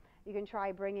tree, you can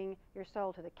try bringing your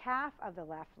sole to the calf of the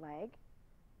left leg.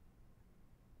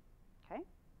 Okay,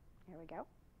 here we go.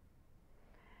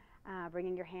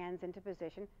 Bringing your hands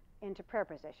into prayer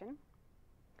position.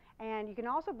 And you can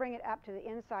also bring it up to the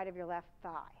inside of your left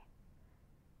thigh.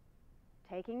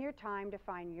 Taking your time to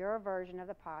find your version of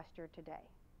the posture today.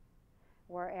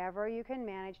 Wherever you can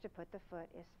manage to put the foot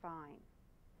is fine.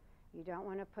 You don't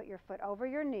want to put your foot over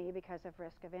your knee because of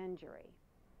risk of injury.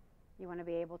 You want to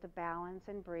be able to balance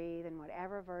and breathe in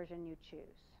whatever version you choose.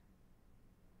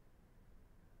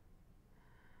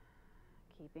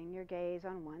 Keeping your gaze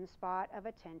on one spot of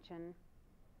attention.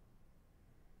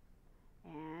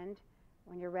 And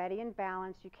when you're ready and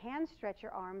balanced, you can stretch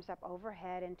your arms up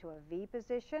overhead into a V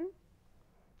position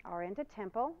or into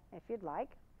temple if you'd like.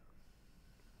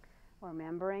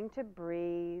 Remembering to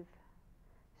breathe,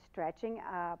 stretching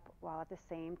up while at the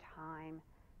same time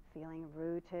feeling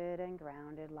rooted and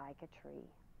grounded like a tree.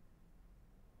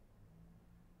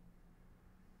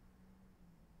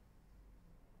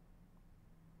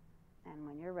 And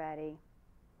when you're ready,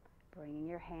 bringing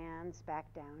your hands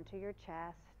back down to your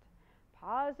chest,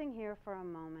 pausing here for a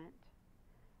moment,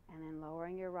 and then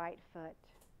lowering your right foot,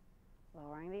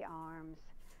 lowering the arms,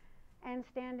 and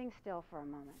standing still for a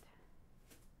moment.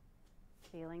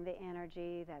 Feeling the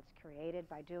energy that's created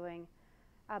by doing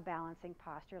a balancing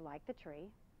posture like the tree.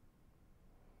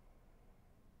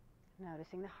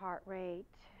 Noticing the heart rate,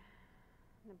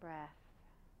 the breath.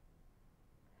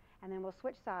 And then we'll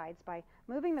switch sides by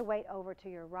moving the weight over to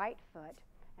your right foot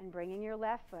and bringing your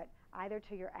left foot either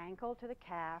to your ankle, to the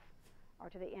calf, or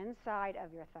to the inside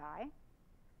of your thigh.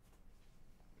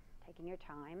 Taking your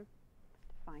time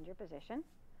to find your position.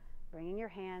 Bringing your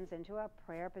hands into a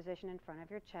prayer position in front of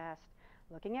your chest.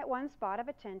 Looking at one spot of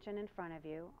attention in front of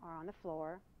you or on the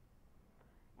floor.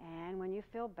 And when you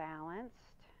feel balanced,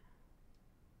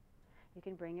 you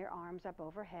can bring your arms up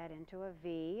overhead into a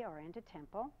V or into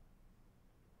temple.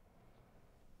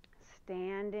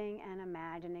 Standing and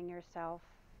imagining yourself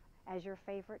as your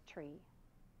favorite tree.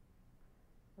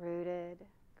 Rooted,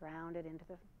 grounded into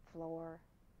the floor.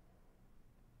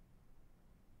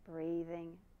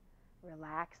 Breathing,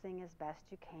 relaxing as best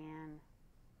you can.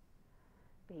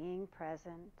 Being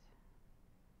present.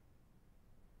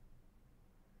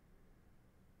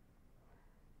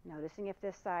 Noticing if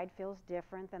this side feels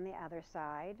different than the other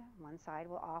side. One side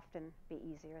will often be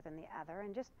easier than the other,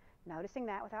 and just noticing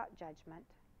that without judgment.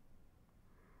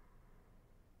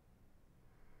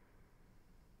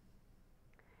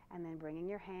 And then bringing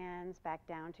your hands back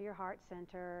down to your heart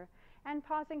center and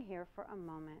pausing here for a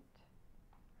moment.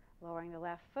 Lowering the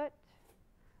left foot,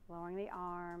 lowering the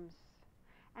arms,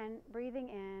 and breathing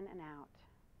in and out,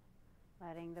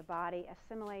 letting the body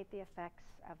assimilate the effects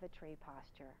of the tree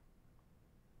posture.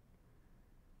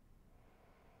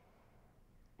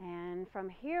 And from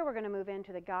here, we're going to move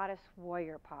into the goddess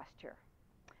warrior posture.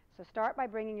 So start by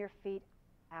bringing your feet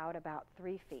out about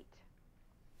 3 feet.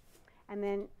 And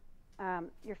then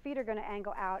your feet are going to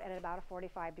angle out at about a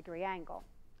 45-degree angle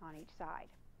on each side.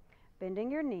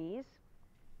 Bending your knees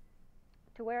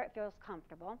to where it feels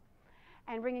comfortable,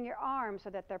 and bringing your arms so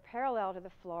that they're parallel to the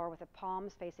floor with the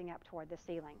palms facing up toward the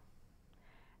ceiling.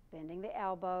 Bending the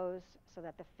elbows so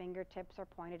that the fingertips are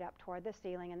pointed up toward the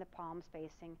ceiling and the palms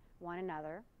facing one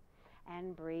another,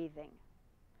 and breathing.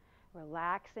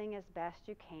 Relaxing as best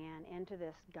you can into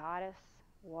this goddess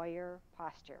warrior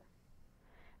posture.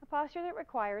 A posture that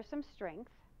requires some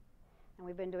strength. And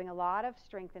we've been doing a lot of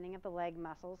strengthening of the leg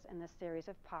muscles in this series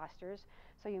of postures,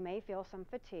 so you may feel some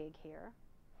fatigue here.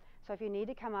 So if you need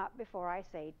to come up before I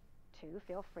say to,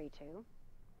 feel free to.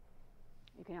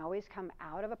 You can always come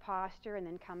out of a posture and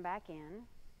then come back in.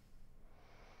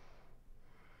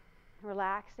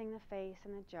 Relaxing the face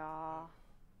and the jaw.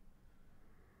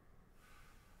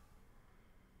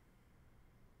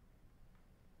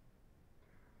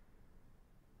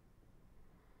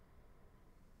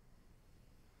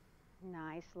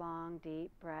 Nice, long,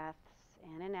 deep breaths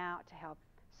in and out to help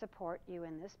support you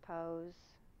in this pose.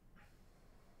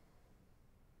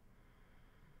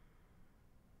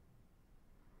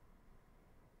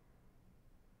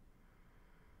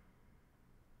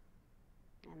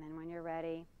 And then when you're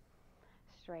ready,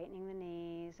 straightening the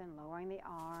knees and lowering the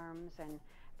arms and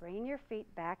bringing your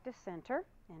feet back to center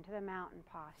into the mountain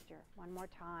posture. One more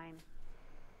time.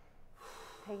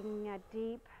 Taking a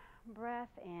deep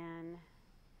breath in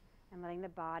and letting the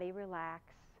body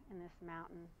relax in this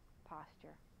mountain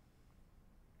posture.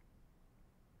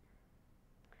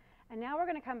 And now we're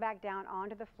going to come back down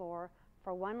onto the floor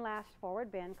for one last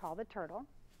forward bend called the turtle.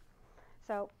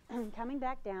 So coming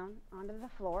back down onto the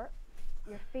floor,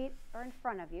 your feet are in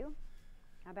front of you,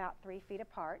 about 3 feet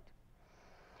apart.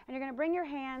 And you're going to bring your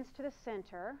hands to the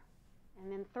center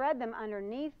and then thread them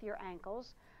underneath your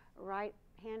ankles. Right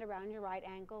hand around your right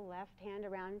ankle, left hand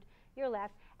around your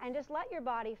left, and just let your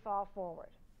body fall forward.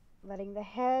 Letting the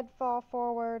head fall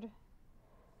forward.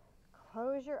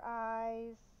 Close your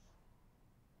eyes.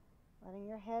 Letting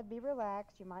your head be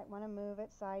relaxed. You might want to move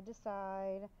it side to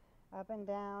side, up and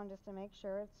down, just to make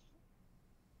sure it's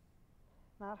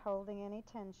not holding any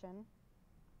tension.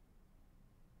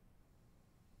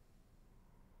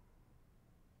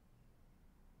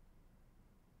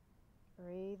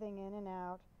 Breathing in and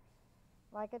out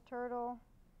like a turtle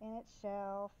in its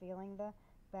shell, feeling the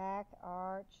back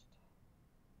arched.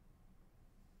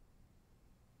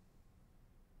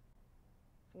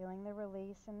 Feeling the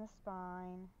release in the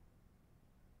spine.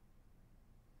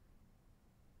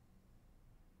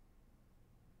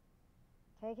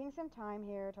 Taking some time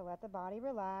here to let the body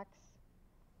relax.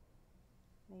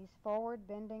 These forward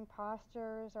bending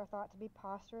postures are thought to be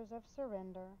postures of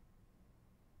surrender.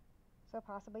 So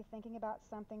possibly thinking about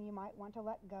something you might want to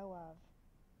let go of.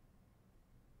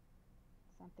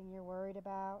 Something you're worried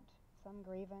about, some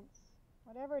grievance,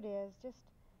 whatever it is, just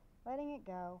letting it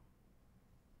go.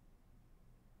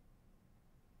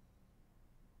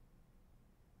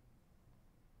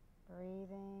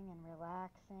 Breathing and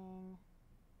relaxing,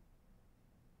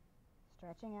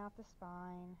 stretching out the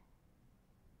spine.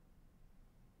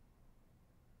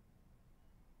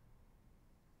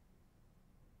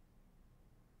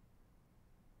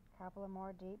 Couple of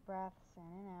more deep breaths in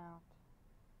and out.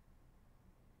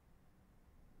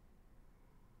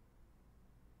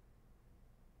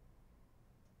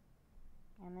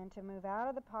 And then to move out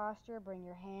of the posture, bring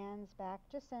your hands back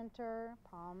to center,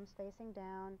 palms facing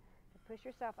down. Push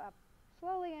yourself up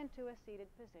slowly into a seated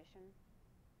position.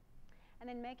 And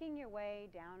then making your way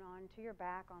down onto your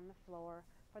back on the floor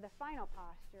for the final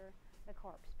posture, the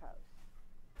corpse pose.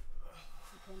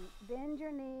 You can bend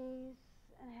your knees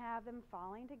and have them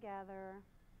falling together,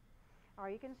 or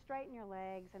you can straighten your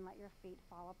legs and let your feet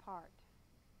fall apart.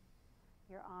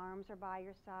 Your arms are by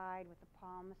your side with the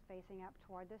palms facing up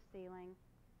toward the ceiling.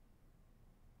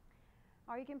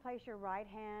 Or you can place your right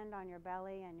hand on your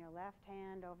belly and your left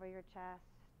hand over your chest,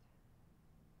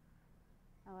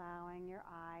 allowing your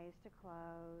eyes to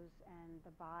close and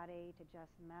the body to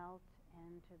just melt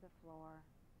into the floor.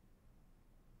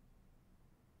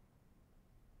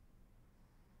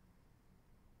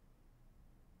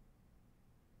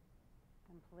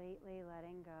 Completely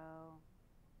letting go.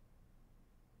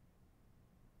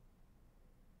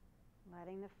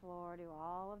 Letting the floor do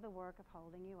all of the work of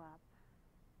holding you up.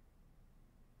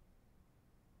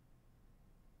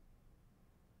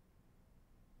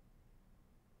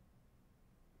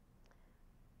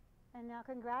 And now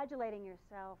congratulating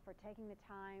yourself for taking the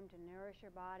time to nourish your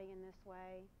body in this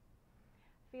way.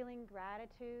 Feeling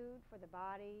gratitude for the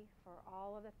body, for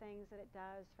all of the things that it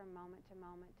does from moment to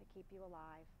moment to keep you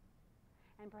alive.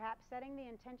 And perhaps setting the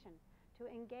intention to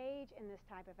engage in this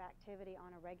type of activity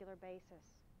on a regular basis,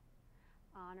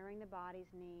 honoring the body's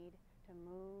need to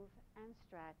move and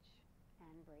stretch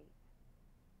and breathe.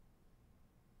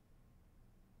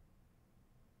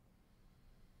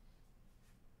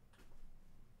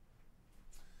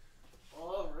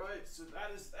 All right, so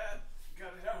that is that.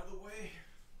 Got it out of the way.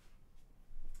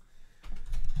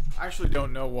 I actually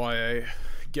don't know why I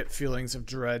get feelings of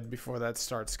dread before that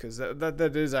starts, because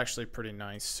that is actually pretty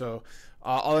nice. So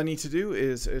all I need to do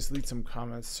is lead some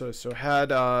comments. So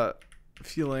had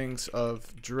feelings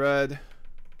of dread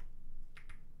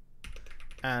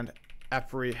and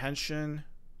apprehension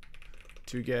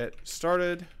to get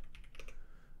started,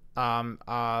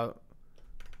 but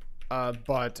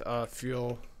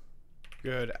feel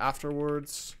good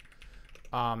afterwards.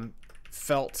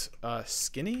 Felt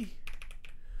skinny.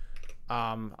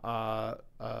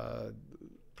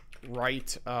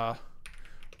 Right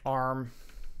arm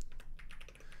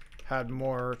had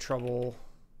more trouble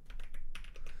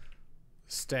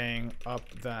staying up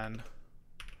than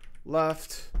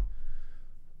left.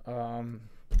 Yeah,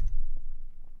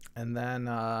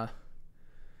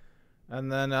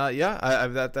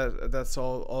 that's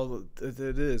all it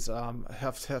is.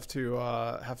 Have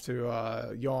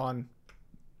to yawn.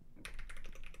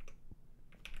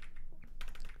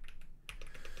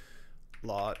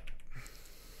 Lot.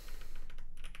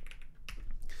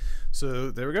 So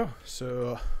there we go.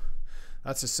 So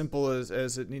that's as simple as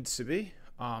it needs to be.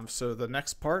 So the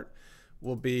next part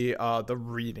will be the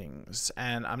readings,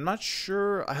 and I'm not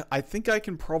sure. I think I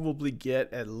can probably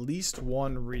get at least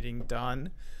one reading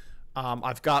done.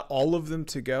 I've got all of them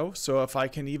to go, so if I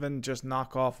can even just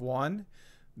knock off one,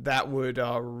 that would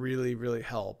really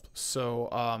help.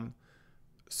 So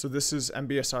so this is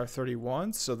Mbsr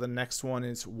 31. So the next one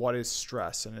is what is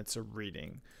stress, and it's a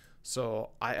reading.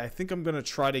 So I think I'm gonna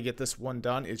try to get this one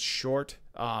done. It's short,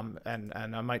 and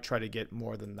I might try to get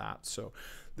more than that. So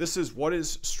this is what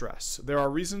is stress. There are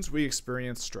reasons we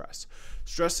experience stress.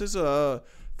 Stress is a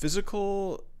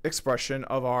physical expression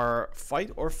of our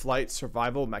fight or flight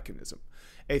survival mechanism.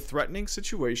 A threatening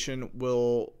situation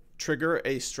will trigger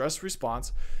a stress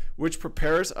response, which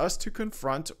prepares us to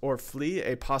confront or flee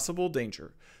a possible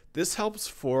danger. This helps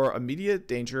for immediate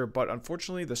danger, but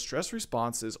unfortunately, the stress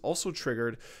response is also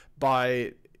triggered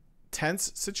by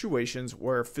tense situations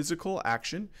where physical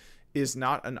action is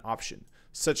not an option,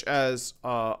 such as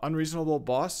unreasonable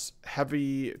boss,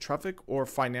 heavy traffic, or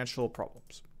financial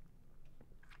problems.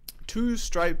 Two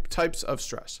types of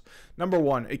stress. Number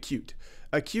one, acute.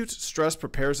 Acute stress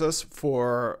prepares us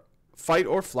for fight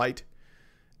or flight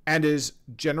and is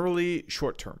generally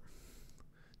short term.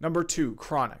 Number two,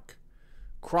 chronic.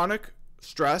 Chronic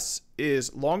stress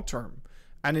is long term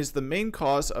and is the main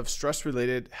cause of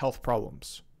stress-related health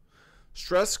problems.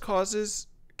 Stress causes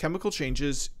chemical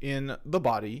changes in the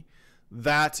body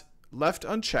that, left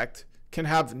unchecked, can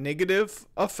have negative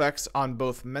effects on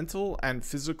both mental and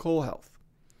physical health.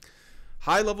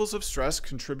 High levels of stress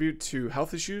contribute to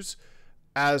health issues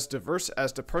as diverse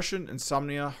as depression,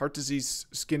 insomnia, heart disease,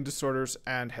 skin disorders,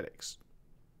 and headaches.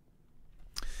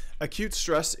 Acute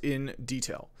stress in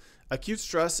detail. Acute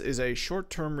stress is a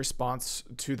short-term response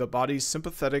to the body's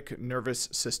sympathetic nervous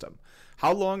system.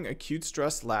 How long acute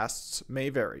stress lasts may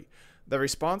vary. The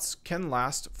response can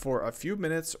last for a few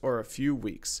minutes or a few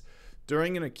weeks.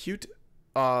 During an acute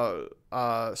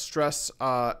stress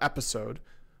episode,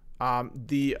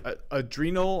 the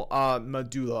adrenal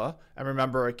medulla, and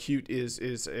remember, acute is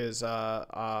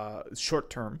short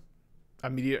term,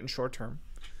 immediate and short term.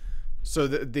 So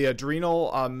the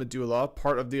adrenal medulla,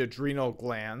 part of the adrenal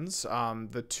glands,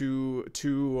 the two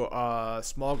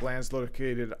small glands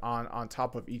located on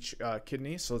top of each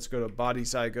kidney. So let's go to body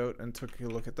zygote and take a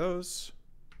look at those.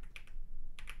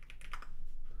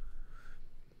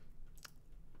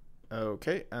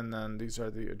 Okay, and then these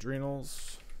are the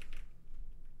adrenals.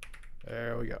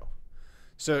 There we go.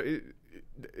 So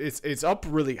it's up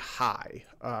really high.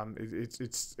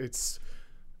 It's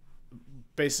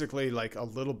basically like a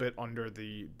little bit under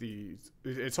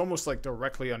it's almost like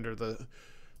directly under the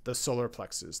solar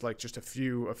plexus, like just a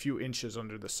few inches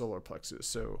under the solar plexus.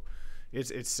 So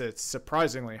it's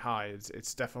surprisingly high.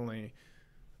 It's definitely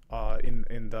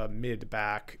in the mid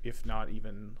back, if not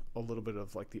even a little bit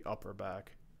of like the upper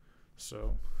back.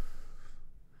 So,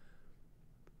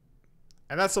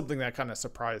 and that's something that kind of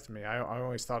surprised me. I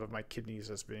always thought of my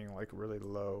kidneys as being like really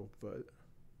low, but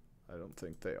I don't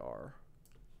think they are.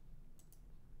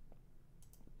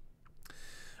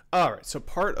 All right, so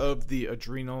part of the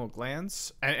adrenal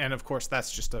glands, and of course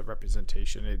that's just a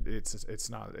representation. It's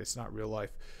not real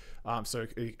life. So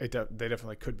they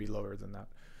definitely could be lower than that.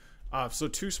 So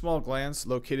two small glands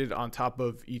located on top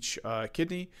of each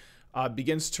kidney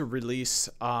begins to release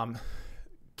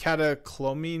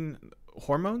catecholaminergic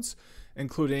hormones,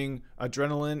 including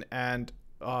adrenaline and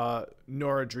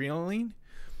noradrenaline.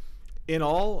 In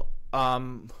all,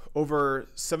 over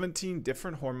 17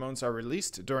 different hormones are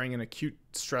released during an acute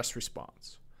stress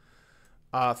response.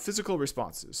 Physical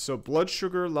responses. So blood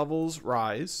sugar levels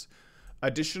rise,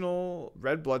 Additional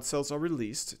red blood cells are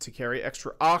released to carry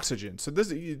extra oxygen. So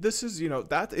this is,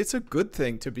 that it's a good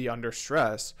thing to be under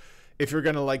stress if you're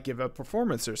going to like give a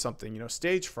performance or something,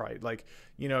 stage fright, like,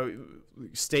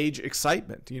 stage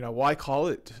excitement. Why call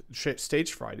it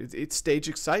stage fright? It's stage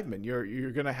excitement.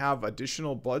 You're going to have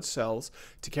additional blood cells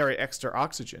to carry extra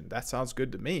oxygen. That sounds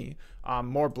good to me.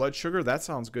 More blood sugar, that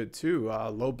sounds good too.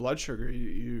 Low blood sugar,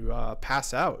 you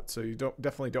pass out. So you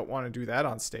definitely don't want to do that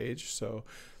on stage. So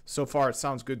far, it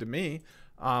sounds good to me.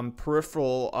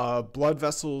 Peripheral blood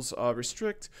vessels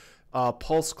restrict,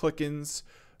 pulse quickens,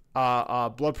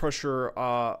 blood pressure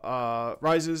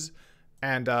rises,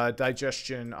 and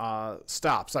digestion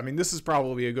stops. I mean, this is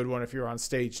probably a good one if you're on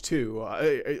stage too,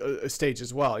 a stage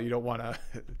as well. You don't want to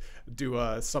do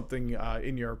something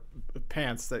in your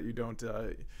pants that you don't.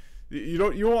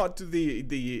 You want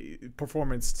the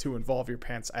performance to involve your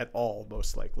pants at all,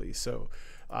 most likely. So.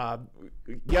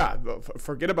 Yeah,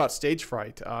 forget about stage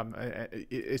fright.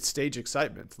 It's stage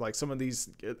excitement. Like some of these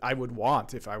I would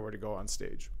want if I were to go on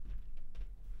stage.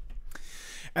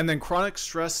 And then chronic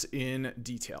stress in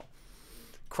detail.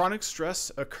 Chronic stress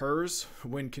occurs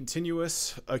when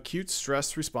continuous acute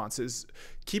stress responses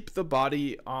keep the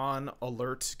body on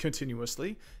alert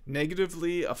continuously,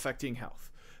 negatively affecting health.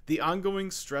 The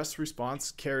ongoing stress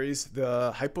response carries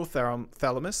the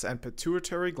hypothalamus and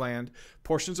pituitary gland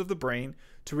portions of the brain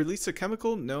to release a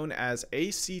chemical known as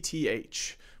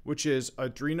ACTH, which is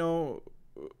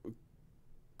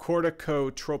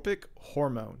adrenocorticotropic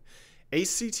hormone.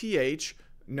 ACTH,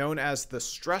 known as the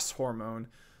stress hormone,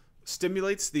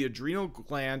 stimulates the adrenal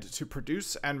gland to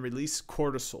produce and release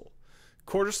cortisol.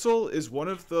 Cortisol is one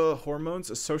of the hormones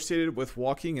associated with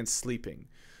walking and sleeping.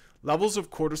 Levels of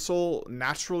cortisol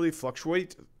naturally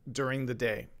fluctuate during the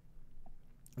day.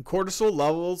 Cortisol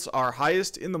levels are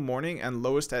highest in the morning and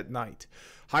lowest at night.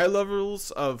 High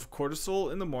levels of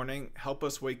cortisol in the morning help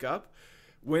us wake up.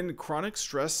 When chronic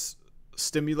stress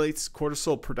stimulates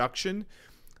cortisol production,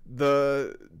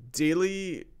 the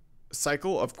daily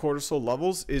cycle of cortisol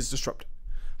levels is disrupted.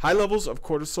 High levels of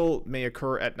cortisol may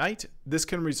occur at night. This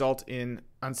can result in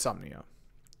insomnia.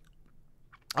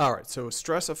 All right, so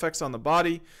stress effects on the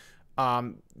body.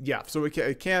 So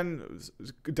it can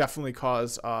definitely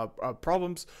cause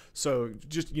problems. So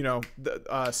just,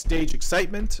 the stage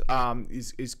excitement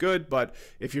is good, but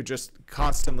if you're just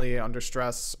constantly under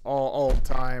stress all the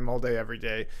time, all day, every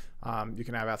day, you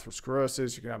can have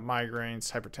atherosclerosis, you can have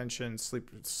migraines, hypertension,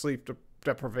 sleep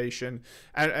deprivation,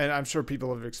 and I'm sure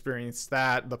people have experienced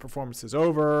that. The performance is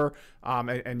over,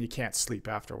 and you can't sleep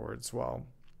afterwards. Well,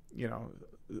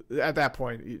 at that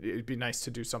point, it'd be nice to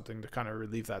do something to kind of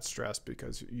relieve that stress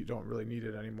because you don't really need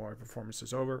it anymore. Performance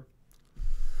is over.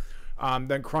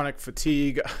 Then chronic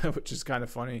fatigue, which is kind of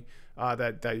funny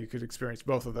that you could experience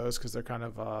both of those because they're kind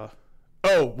of.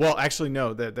 Actually,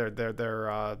 no,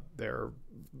 they're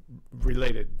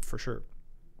related for sure.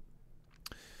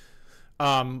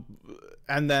 And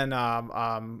then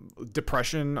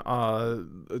depression,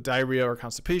 diarrhea or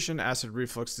constipation, acid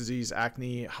reflux disease,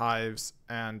 acne, hives,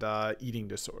 and eating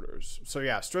disorders. So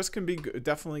yeah, stress can be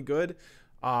definitely good,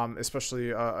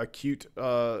 especially acute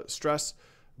stress,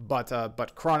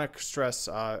 but chronic stress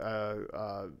can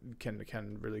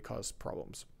really cause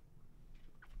problems.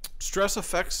 Stress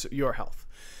affects your health.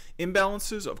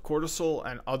 Imbalances of cortisol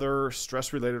and other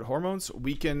stress-related hormones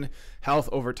weaken health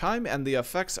over time, and the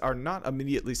effects are not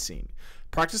immediately seen.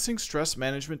 Practicing stress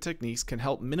management techniques can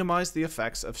help minimize the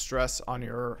effects of stress on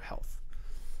your health.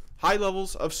 High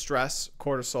levels of stress,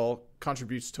 cortisol,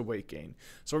 contributes to weight gain.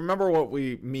 So remember what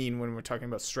we mean when we're talking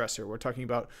about stress here. We're talking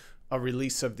about a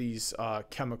release of these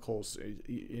chemicals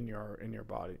in your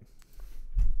body.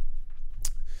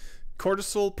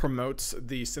 Cortisol promotes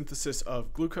the synthesis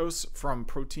of glucose from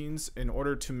proteins in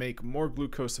order to make more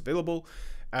glucose available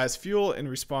as fuel in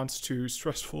response to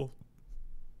stressful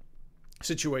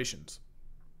situations.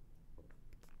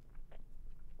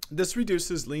 This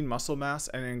reduces lean muscle mass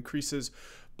and increases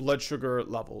blood sugar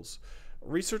levels.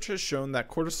 Research has shown that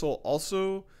cortisol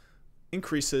also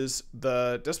increases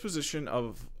the disposition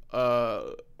of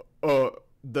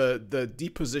the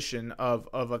deposition of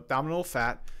abdominal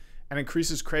fat and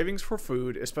increases cravings for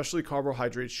food, especially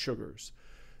carbohydrates, sugars.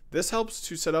 This helps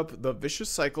to set up the vicious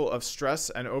cycle of stress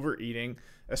and overeating,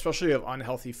 especially of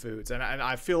unhealthy foods. And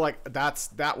I feel like that's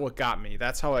what got me.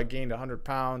 That's how I gained 100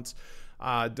 pounds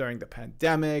during the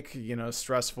pandemic,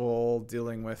 stressful,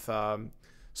 dealing with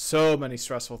so many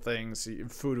stressful things.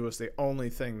 Food was the only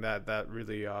thing that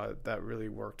really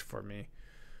worked for me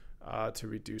to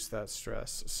reduce that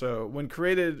stress. So which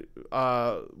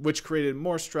created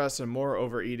more stress and more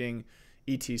overeating,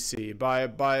 etc.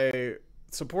 By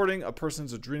supporting a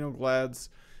person's adrenal glands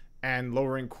and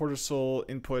lowering cortisol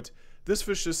input, this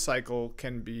vicious cycle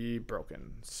can be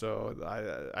broken. So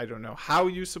I don't know how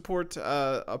you support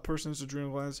a person's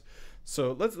adrenal glands.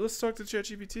 So let's talk to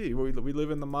ChatGPT. We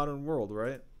live in the modern world,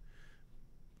 right?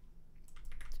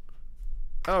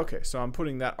 Okay, so I'm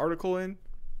putting that article in,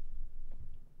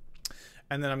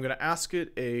 and then I'm going to ask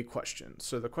it a question.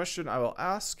 So the question I will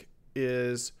ask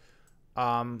is,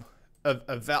 I'll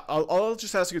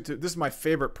just ask it to, this is my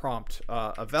favorite prompt,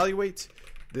 evaluate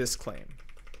this claim.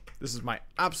 This is my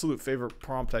absolute favorite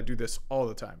prompt. I do this all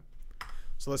the time.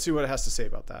 So let's see what it has to say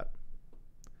about that.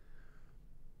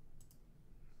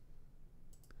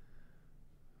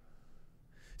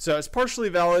 So it's partially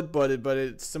valid, but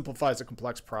it simplifies a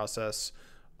complex process.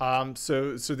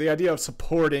 So the idea of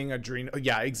supporting adrenal,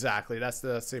 yeah, exactly. That's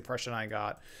the impression I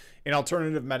got. In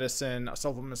alternative medicine,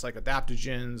 supplements like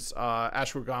adaptogens,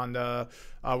 ashwagandha,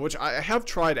 which I have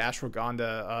tried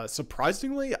ashwagandha.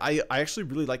 Surprisingly, I actually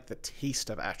really like the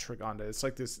taste of ashwagandha. It's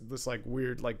like this like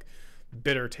weird like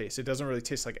bitter taste. It doesn't really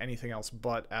taste like anything else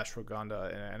but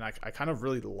ashwagandha, and I kind of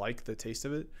really like the taste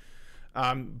of it.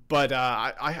 But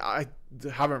I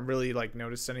haven't really like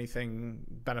noticed anything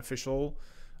beneficial.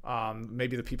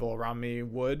 Maybe the people around me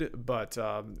would, but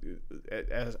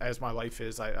as my life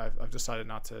is, I've decided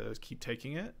not to keep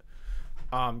taking it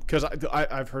because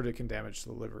I've heard it can damage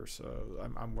the liver, so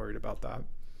I'm worried about that.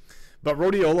 But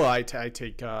rhodiola I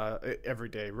take every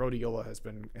day. Rhodiola has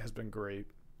been great.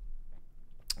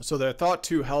 So they're thought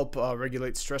to help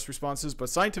regulate stress responses, but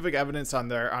scientific evidence on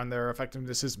their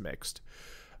effectiveness is mixed.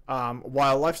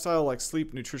 While lifestyle like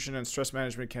sleep, nutrition, and stress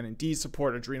management can indeed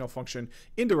support adrenal function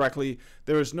indirectly,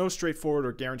 there is no straightforward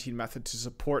or guaranteed method to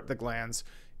support the glands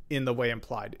in the way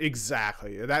implied.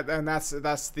 Exactly.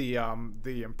 That's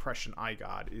the impression I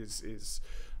got is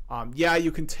yeah,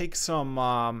 you can take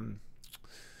some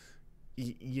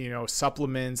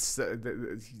supplements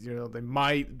that, they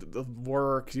might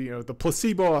work. The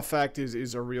placebo effect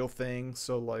is a real thing.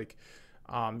 So like,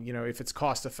 if it's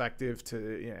cost effective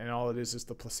and all it is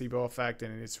the placebo effect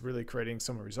and it's really creating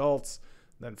some results,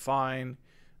 then fine,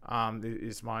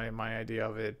 is my idea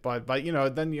of it. But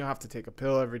then you have to take a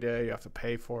pill every day. You have to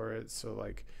pay for it. So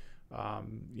like,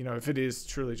 if it is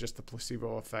truly just the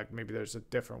placebo effect, maybe there's a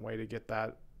different way to get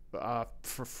that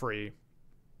for free.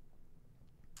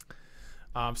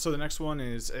 So the next one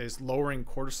is lowering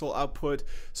cortisol output.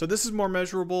 So this is more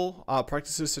measurable.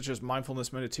 Practices such as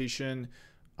mindfulness meditation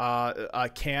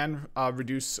can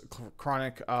reduce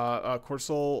chronic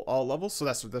cortisol levels. So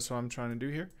that's what I'm trying to do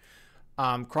here.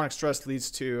 Chronic stress leads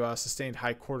to sustained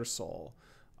high cortisol,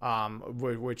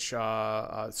 which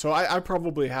so I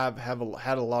probably have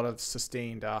had a lot of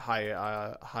sustained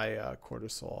high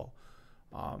cortisol,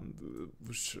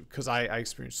 because I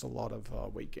experienced a lot of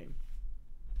weight gain.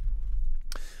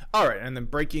 All right, and then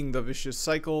breaking the vicious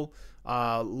cycle.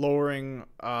 Lowering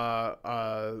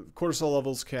cortisol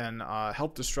levels can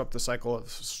help disrupt the cycle of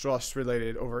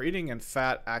stress-related overeating and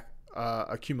fat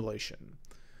accumulation.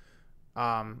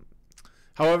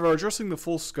 However, addressing the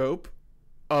full scope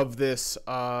of this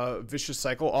vicious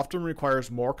cycle often requires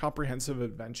more comprehensive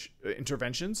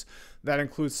interventions that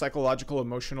include psychological,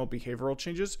 emotional, behavioral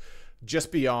changes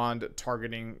just beyond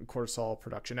targeting cortisol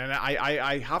production. And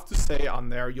I have to say on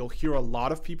there, you'll hear a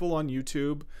lot of people on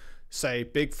YouTube say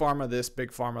big pharma this,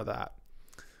 big pharma that.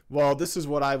 Well, this is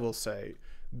what I will say.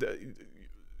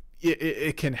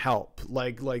 It can help.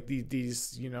 Like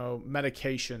these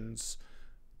medications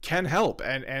can help,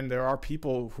 and there are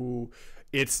people who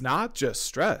it's not just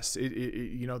stress.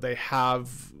 They have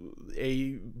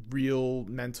a real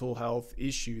mental health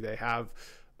issue. They have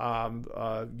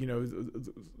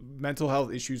mental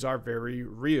health issues are very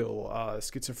real.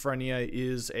 Schizophrenia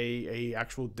is a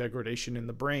actual degradation in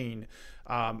the brain.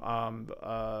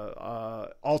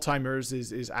 Alzheimer's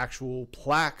is actual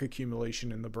plaque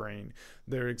accumulation in the brain.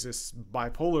 There exists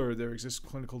bipolar, there exists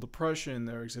clinical depression,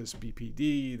 there exists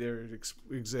BPD, there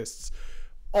exists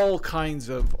all kinds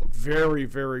of very,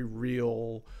 very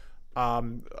real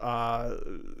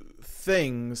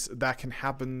things that can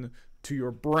happen to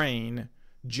your brain,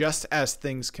 just as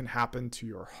things can happen to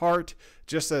your heart,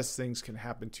 just as things can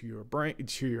happen to your brain,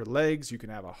 to your legs. You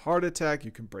can have a heart attack, you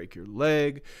can break your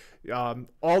leg.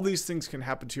 All these things can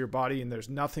happen to your body, and there's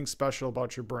nothing special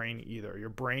about your brain either. Your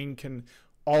brain can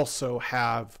also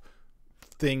have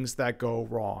things that go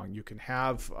wrong. You can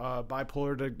have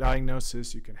bipolar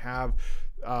diagnosis, you can have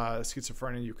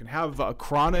schizophrenia, you can have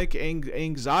chronic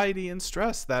anxiety and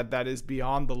stress that is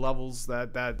beyond the levels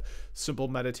that simple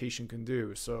meditation can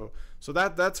do. So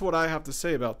that's what I have to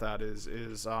say about that is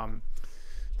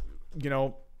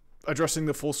addressing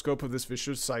the full scope of this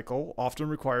vicious cycle often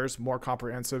requires more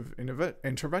comprehensive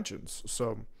interventions.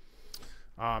 So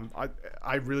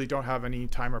I really don't have any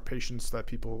time or patience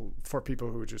for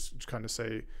people who just kind of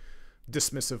say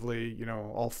dismissively, you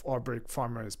know, all big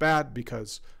pharma is bad,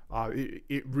 because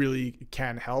it really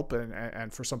can help,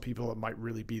 and for some people it might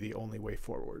really be the only way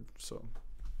forward. So,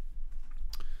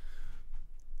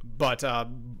 but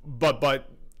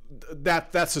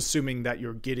that's assuming that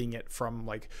you're getting it from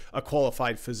like a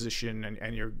qualified physician,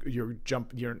 and you're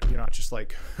not just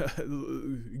like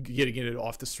getting it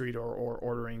off the street, or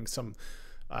ordering some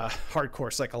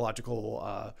hardcore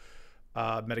psychological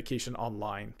medication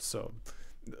online. So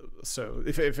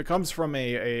if it comes from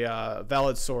a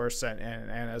valid source,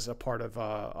 and as a part of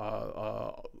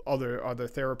other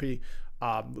therapy,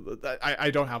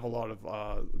 I don't have a lot of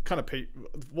I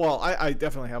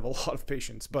definitely have a lot of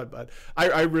patience, but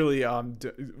I really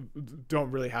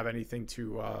don't really have anything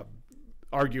to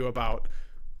argue about.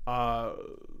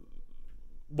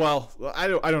 Well, I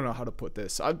don't know how to put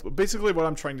this. Basically what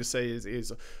I'm trying to say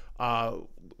is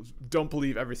don't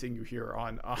believe everything you hear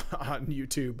on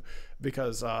YouTube,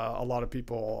 because a lot of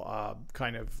people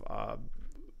kind of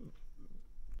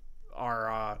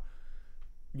are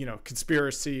you know,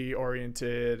 conspiracy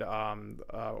oriented,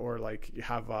 or like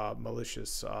have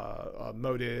malicious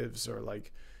motives, or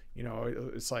like, you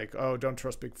know, it's like, oh, don't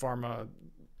trust big pharma,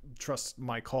 trust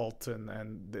my cult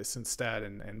and this instead,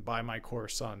 and buy my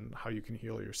course on how you can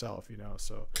heal yourself, you know.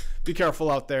 So be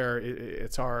careful out there.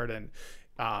 It's hard, and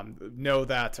know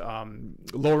that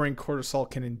lowering cortisol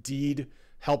can indeed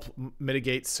help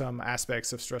mitigate some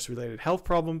aspects of stress-related health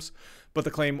problems, but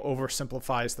the claim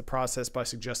oversimplifies the process by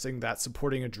suggesting that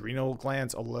supporting adrenal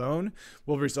glands alone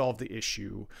will resolve the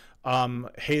issue. A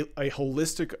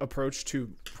holistic approach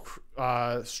to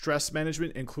stress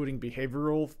management, including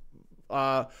behavioral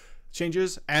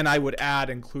changes, and I would add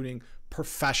including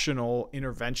professional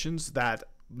interventions that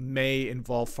may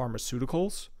involve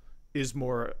pharmaceuticals, is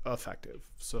more effective.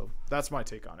 So that's my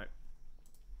take on it.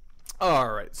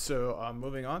 All right, so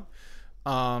moving on.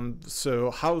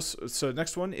 So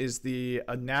next one is the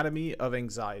anatomy of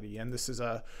anxiety, and this is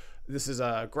a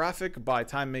graphic by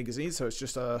Time Magazine. So it's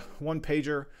just a one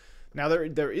pager. Now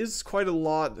there is quite a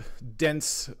lot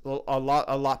dense, a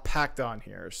lot packed on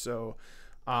here. So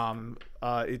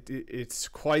it's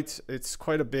quite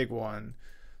a big one.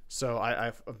 So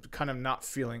I'm kind of not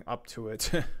feeling up to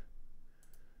it.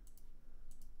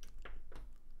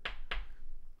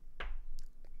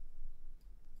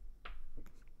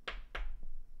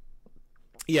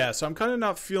 Yeah, so I'm kind of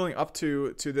not feeling up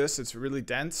to this. It's really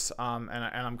dense, and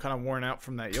I'm kind of worn out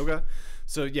from that yoga.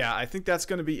 So yeah, I think that's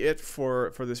going to be it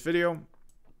for this video.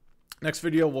 Next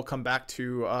video, we'll come back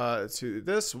to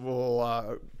this.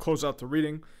 We'll close out the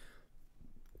reading.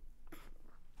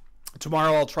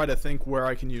 Tomorrow, I'll try to think where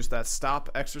I can use that stop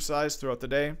exercise throughout the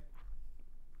day,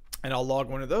 and I'll log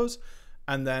one of those.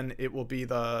 And then it will be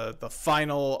the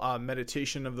final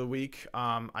meditation of the week.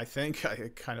 I think,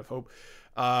 I kind of hope.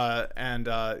 And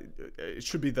it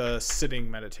should be the sitting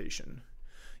meditation.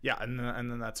 Yeah, and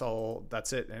then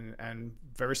that's it, and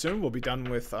very soon we'll be done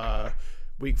with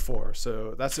week 4.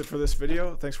 So that's it for this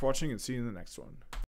video. Thanks for watching, and see you in the next one.